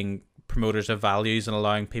as being promoters of values and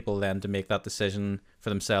allowing people then to make that decision for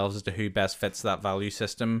themselves as to who best fits that value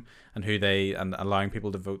system and and allowing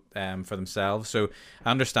people to vote for themselves. So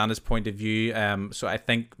I understand his point of view. So I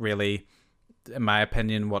think really, in my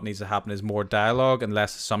opinion, what needs to happen is more dialogue and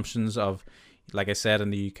less assumptions of, like I said,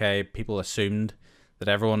 in the UK, people assumed that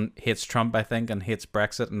everyone hates Trump, I think, and hates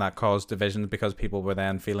Brexit, and that caused divisions because people were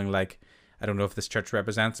then feeling like, I don't know if this church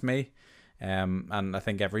represents me. And I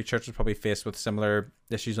think every church is probably faced with similar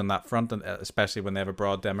issues on that front, and especially when they have a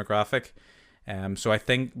broad demographic. So I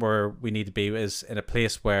think where we need to be is in a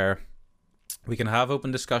place where we can have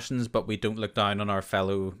open discussions, but we don't look down on our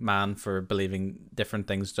fellow man for believing different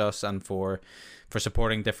things to us and for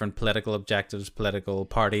supporting different political objectives, political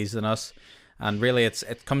parties than us. And really,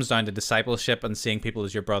 it comes down to discipleship and seeing people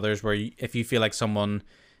as your brothers, where if you feel like someone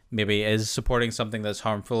maybe is supporting something that's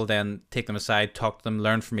harmful, then take them aside, talk to them,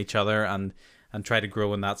 learn from each other, and try to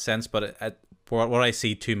grow in that sense. But what I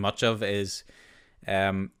see too much of is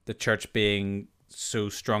the church being so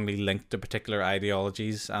strongly linked to particular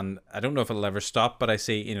ideologies, and I don't know if it'll ever stop, but I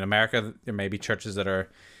see in America there may be churches that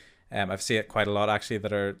are, I've seen it quite a lot actually,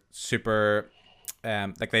 that are super,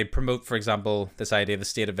 like they promote, for example, this idea of the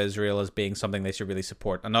state of Israel as being something they should really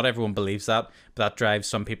support, and not everyone believes that, but that drives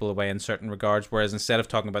some people away in certain regards. Whereas instead of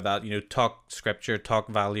talking about that, you know, talk scripture, talk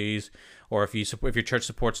values, or if your church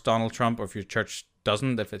supports Donald Trump, or if your church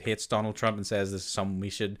doesn't, if it hates Donald Trump and says this is something we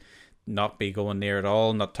should not be going near at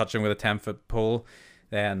all, not touching with a 10-foot pole,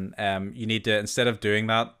 then you need to, instead of doing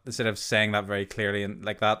that, instead of saying that very clearly and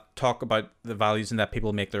like that, talk about the values and let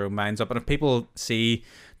people make their own minds up. And if people see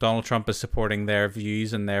Donald Trump as supporting their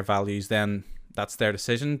views and their values, then that's their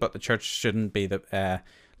decision. But the church shouldn't be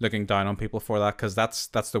looking down on people for that, because that's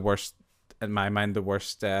the worst, in my mind, the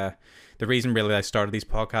worst. The reason really I started these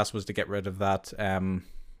podcasts was to get rid of that.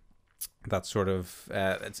 That sort of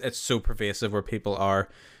it's so pervasive, where people are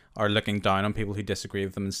looking down on people who disagree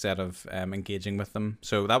with them instead of engaging with them.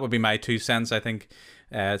 So that would be my 2 cents. I think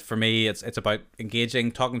for me, it's about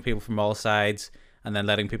engaging, talking to people from all sides, and then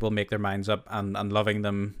letting people make their minds up and loving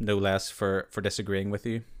them no less for disagreeing with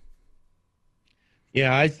you.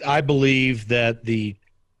 Yeah, I believe that the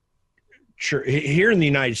church here in the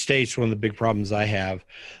United States, one of the big problems I have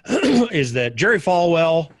is that Jerry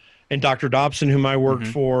Falwell and Dr. Dobson, whom I worked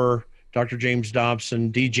for, Dr. James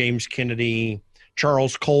Dobson, D. James Kennedy,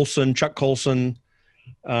 Charles Colson, Chuck Colson,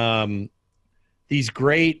 these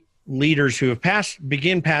great leaders who have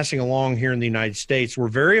begin passing along here in the United States were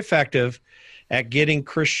very effective at getting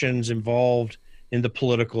Christians involved in the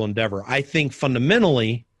political endeavor. I think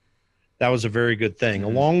fundamentally that was a very good thing.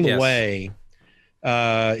 Along the way,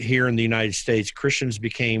 here in the United States, Christians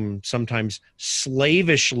became sometimes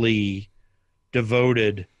slavishly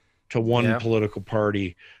devoted to one political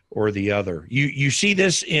party or the other. You see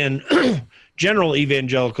this in general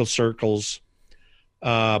evangelical circles,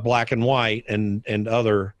 black and white, and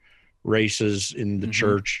other races in the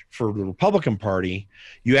church for the Republican Party.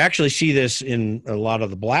 You actually see this in a lot of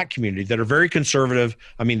the black community that are very conservative.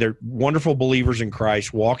 I mean, they're wonderful believers in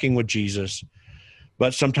Christ, walking with Jesus,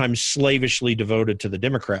 but sometimes slavishly devoted to the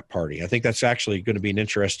Democrat Party. I think that's actually going to be an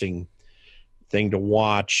interesting thing to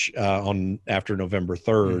watch after November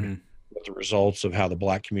 3rd. What the results of how the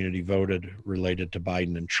black community voted related to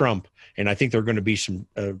Biden and Trump. And I think there are going to be some,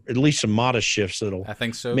 at least some modest shifts that'll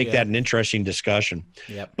make that an interesting discussion.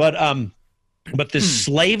 But this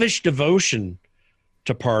slavish devotion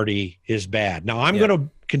to party is bad. Now, I'm going to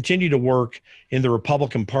continue to work in the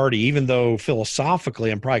Republican Party, even though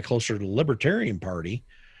philosophically I'm probably closer to the Libertarian Party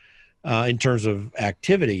in terms of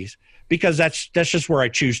activities, because that's just where I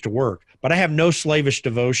choose to work. But I have no slavish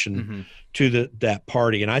devotion to that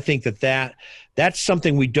party. And I think that's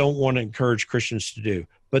something we don't want to encourage Christians to do.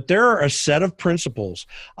 But there are a set of principles.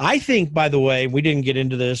 I think, by the way, we didn't get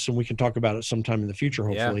into this, and we can talk about it sometime in the future,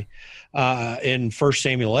 hopefully, in 1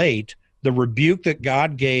 Samuel 8, the rebuke that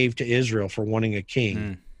God gave to Israel for wanting a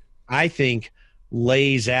king, I think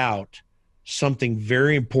lays out something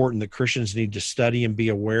very important that Christians need to study and be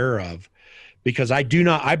aware of. Because I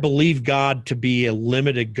believe God to be a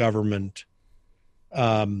limited government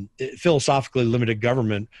philosophically limited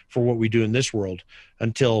government for what we do in this world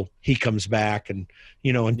until he comes back and,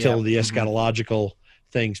 until the eschatological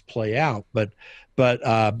things play out. But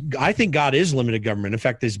I think God is limited government. In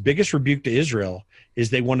fact, his biggest rebuke to Israel is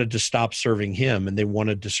they wanted to stop serving him and they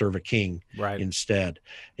wanted to serve a king instead.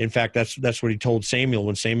 In fact, that's what he told Samuel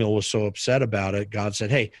when Samuel was so upset about it. God said,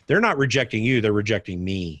 hey, they're not rejecting you, they're rejecting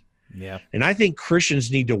me. Yeah. And I think Christians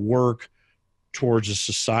need to work towards a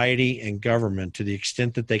society and government to the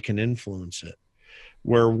extent that they can influence it,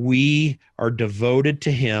 where we are devoted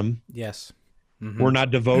to him. Yes. We're not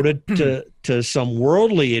devoted to some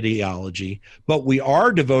worldly ideology, but we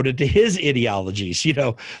are devoted to his ideologies,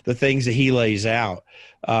 the things that he lays out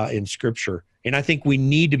in Scripture. And I think we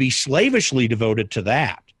need to be slavishly devoted to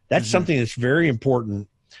that. That's something that's very important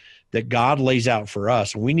that God lays out for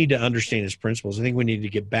us. And we need to understand his principles. I think we need to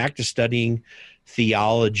get back to studying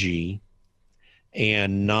theology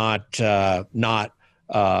and not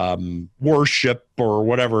worship or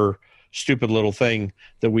whatever stupid little thing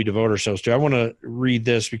that we devote ourselves to. I want to read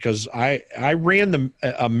this because I ran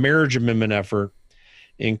a marriage amendment effort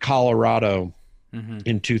in Colorado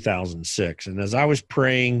in 2006. And as I was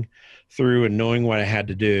praying through and knowing what I had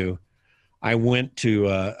to do, I went to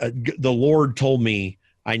the Lord told me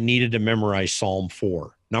I needed to memorize Psalm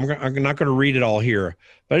 4. Now, I'm not going to read it all here,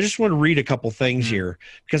 but I just want to read a couple things here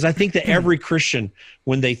because I think that every Christian,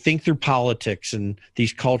 when they think through politics and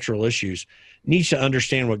these cultural issues, needs to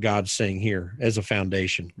understand what God's saying here as a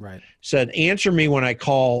foundation. Right. Said, answer me when I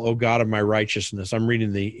call, O God of my righteousness. I'm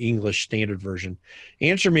reading the English Standard Version.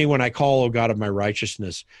 Answer me when I call, O God of my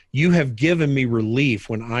righteousness. You have given me relief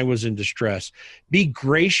when I was in distress. Be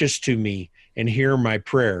gracious to me and hear my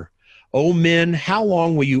prayer. O men, how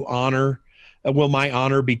long will you will my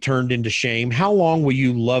honor be turned into shame? How long will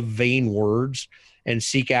you love vain words and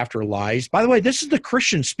seek after lies? By the way, this is the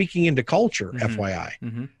Christian speaking into culture,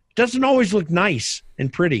 FYI. Doesn't always look nice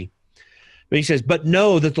and pretty. But he says, but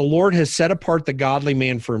know that the Lord has set apart the godly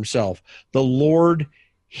man for himself. The Lord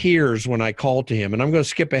hears when I call to him. And I'm going to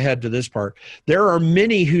skip ahead to this part. There are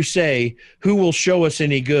many who say, who will show us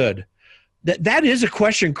any good? That is a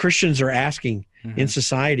question Christians are asking in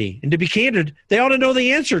society. And to be candid, they ought to know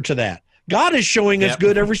the answer to that. God is showing us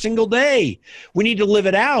good every single day. We need to live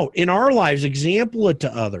it out in our lives, example it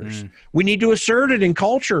to others. We need to assert it in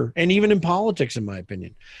culture and even in politics, in my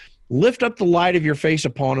opinion. Lift up the light of your face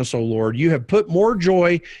upon us, O Lord. You have put more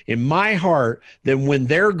joy in my heart than when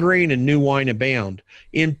their grain and new wine abound.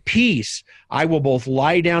 In peace, I will both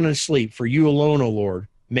lie down and sleep, for you alone, O Lord,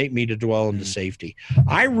 make me to dwell in the safety.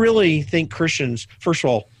 I really think Christians, first of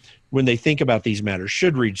all, when they think about these matters,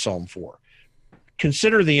 should read Psalm 4.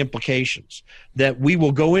 Consider the implications that we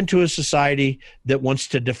will go into a society that wants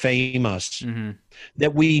to defame us,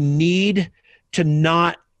 that we need to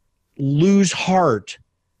not lose heart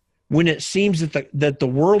when it seems that the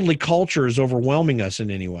worldly culture is overwhelming us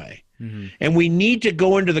in any way. And we need to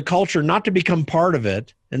go into the culture not to become part of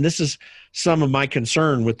it. And this is some of my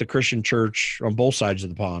concern with the Christian church on both sides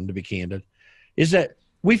of the pond, to be candid, is that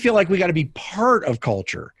we feel like we got to be part of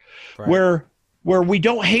culture where we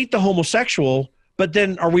don't hate the homosexual. But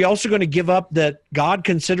then are we also going to give up that God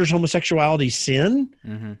considers homosexuality sin?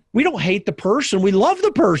 We don't hate the person. We love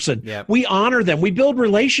the person. We honor them. We build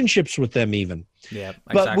relationships with them even.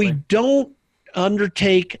 But we don't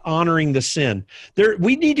undertake honoring the sin.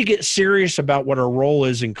 We need to get serious about what our role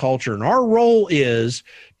is in culture. And our role is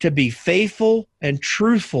to be faithful and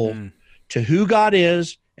truthful to who God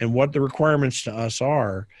is and what the requirements to us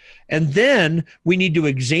are. And then we need to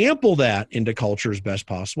example that into culture as best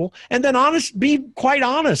possible. And then be quite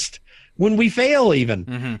honest when we fail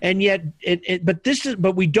even. And yet,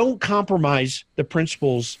 but we don't compromise the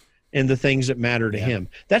principles and the things that matter to him.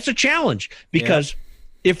 That's a challenge because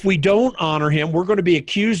if we don't honor him, we're going to be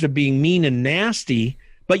accused of being mean and nasty,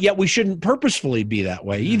 but yet we shouldn't purposefully be that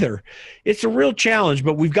way either. It's a real challenge,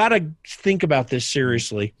 but we've got to think about this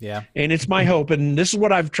seriously. And it's my hope, and this is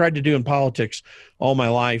what I've tried to do in politics all my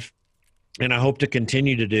life, and I hope to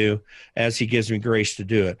continue to do as he gives me grace to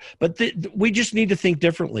do it. But we just need to think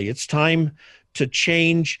differently. It's time to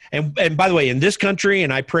change. And by the way, in this country,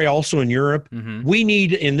 and I pray also in Europe, we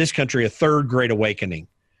need in this country a third great awakening.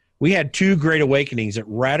 We had two great awakenings that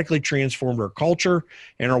radically transformed our culture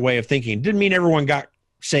and our way of thinking. It didn't mean everyone got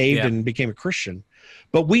saved and became a Christian,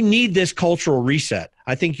 but we need this cultural reset.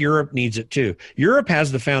 I think Europe needs it too. Europe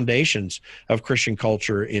has the foundations of Christian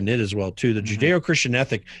culture in it as well too. The Judeo-Christian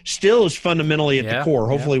ethic still is fundamentally at the core.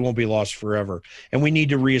 Hopefully it won't be lost forever. And we need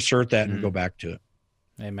to reassert that and go back to it.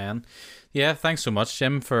 Amen. Yeah. Thanks so much,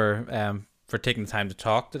 Jim, for taking the time to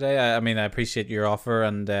talk today. I mean, I appreciate your offer,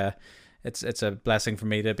 and it's a blessing for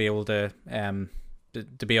me to be able to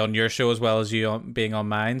to be on your show as well as you being on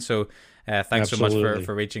mine. So thanks so much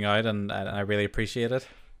for reaching out, and I really appreciate it.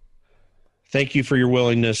 Thank you for your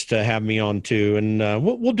willingness to have me on too, and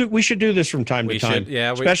we should do this from time to time,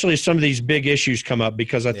 especially as some of these big issues come up,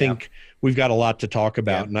 because I think we've got a lot to talk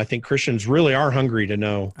about, and I think Christians really are hungry to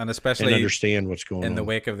know and especially understand what's going on in the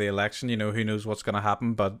wake of the election. Who knows what's going to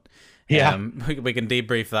happen, but we can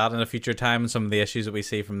debrief that in a future time and some of the issues that we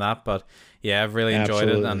see from that. But I've really enjoyed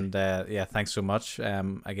it, and thanks so much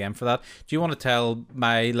again for that. Do you want to tell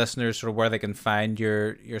my listeners sort of where they can find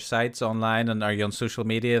your sites online, and are you on social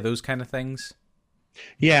media, those kind of things?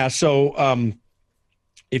 Yeah, so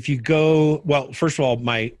if you go, well, first of all,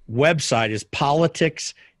 my website is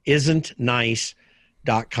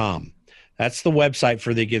politicsisn'tnice.com. That's the website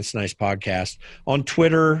for the Against Nice podcast. On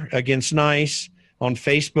Twitter, Against Nice. On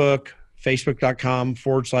Facebook,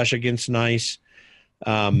 facebook.com/Against Nice.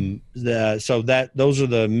 Those are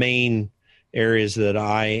the main areas that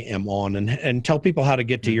I am on, and tell people how to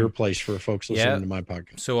get to your place for folks listening to my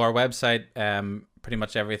podcast. So our website, pretty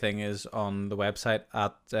much everything is on the website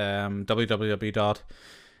at www.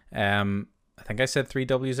 I think I said 3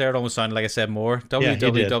 W's there. It almost sounded like I said more.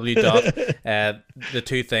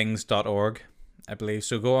 www.thetwothings.org, I believe.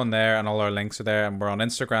 So go on there, and all our links are there. And we're on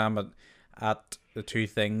Instagram at the Two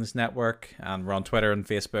Things Network, and we're on Twitter and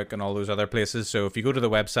Facebook and all those other places. So if you go to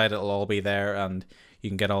the website, it'll all be there, and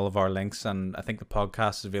you can get all of our links. And I think the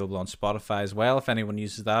podcast is available on Spotify as well, if anyone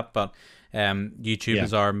uses that. But YouTube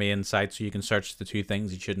is our main site, so you can search The Two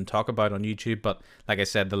Things You Shouldn't Talk About on YouTube. But like I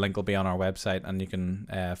said, the link will be on our website, and you can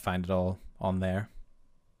find it all on there.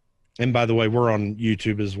 And by the way, we're on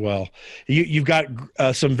YouTube as well. You've got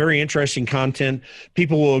some very interesting content.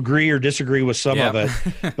 People will agree or disagree with some of it,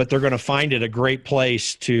 but they're going to find it a great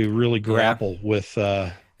place to really grapple with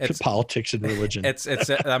politics and religion. It's.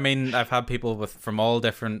 I mean, I've had people from all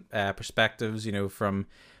different perspectives. From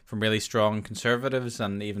really strong conservatives,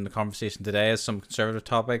 and even the conversation today is some conservative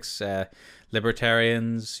topics.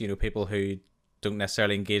 Libertarians, people who don't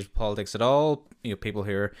necessarily engage with politics at all. People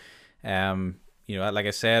who are like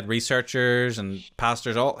I said, researchers and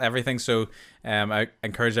pastors, everything. So I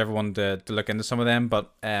encourage everyone to look into some of them.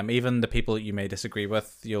 But even the people that you may disagree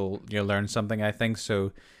with, you'll learn something, I think.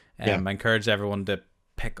 So I encourage everyone to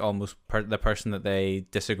pick almost the person that they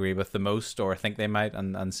disagree with the most, or think they might,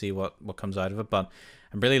 and see what comes out of it. But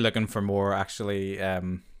I'm really looking for more actually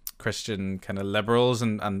Christian kind of liberals,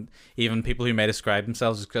 and even people who may describe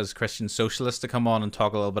themselves as Christian socialists to come on and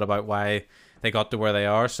talk a little bit about why they got to where they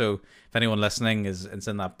are. So if anyone listening is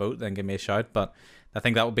in that boat, then give me a shout. But I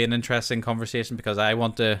think that would be an interesting conversation, because I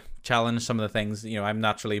want to challenge some of the things. I'm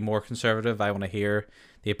naturally more conservative. I want to hear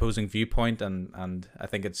the opposing viewpoint, and I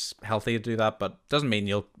think it's healthy to do that. But doesn't mean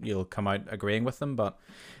you'll come out agreeing with them. But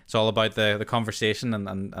it's all about the conversation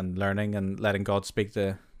and learning and letting God speak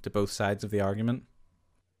to both sides of the argument.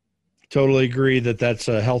 Totally agree that that's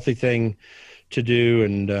a healthy thing to do,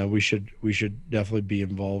 and we should definitely be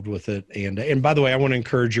involved with it. And by the way, I want to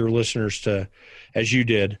encourage your listeners to, as you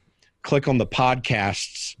did, click on the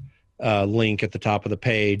podcasts link at the top of the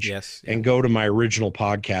page, and go to my original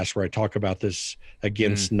podcast where I talk about this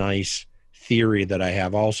Against Nice theory that I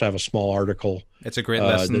have. I also have a small article. It's a great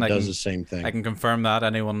listen. That does the same thing. I can confirm that.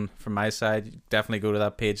 Anyone from my side, definitely go to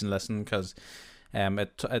that page and listen, because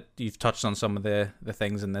you've touched on some of the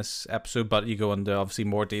things in this episode, but you go into obviously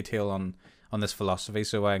more detail on this philosophy.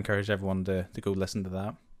 So I encourage everyone to go listen to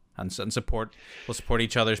that and support. We'll support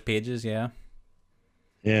each other's pages.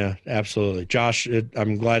 Yeah, absolutely. Josh,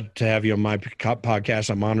 I'm glad to have you on my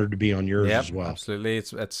podcast. I'm honored to be on yours as well. Absolutely.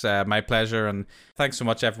 It's my pleasure. And thanks so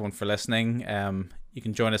much, everyone, for listening. You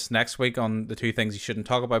can join us next week on the Two Things You Shouldn't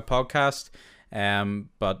Talk About podcast.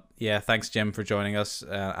 But thanks, Jim, for joining us.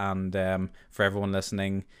 And for everyone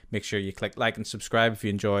listening, make sure you click like and subscribe if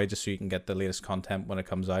you enjoy, just so you can get the latest content when it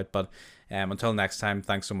comes out. But until next time,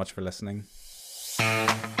 thanks so much for listening.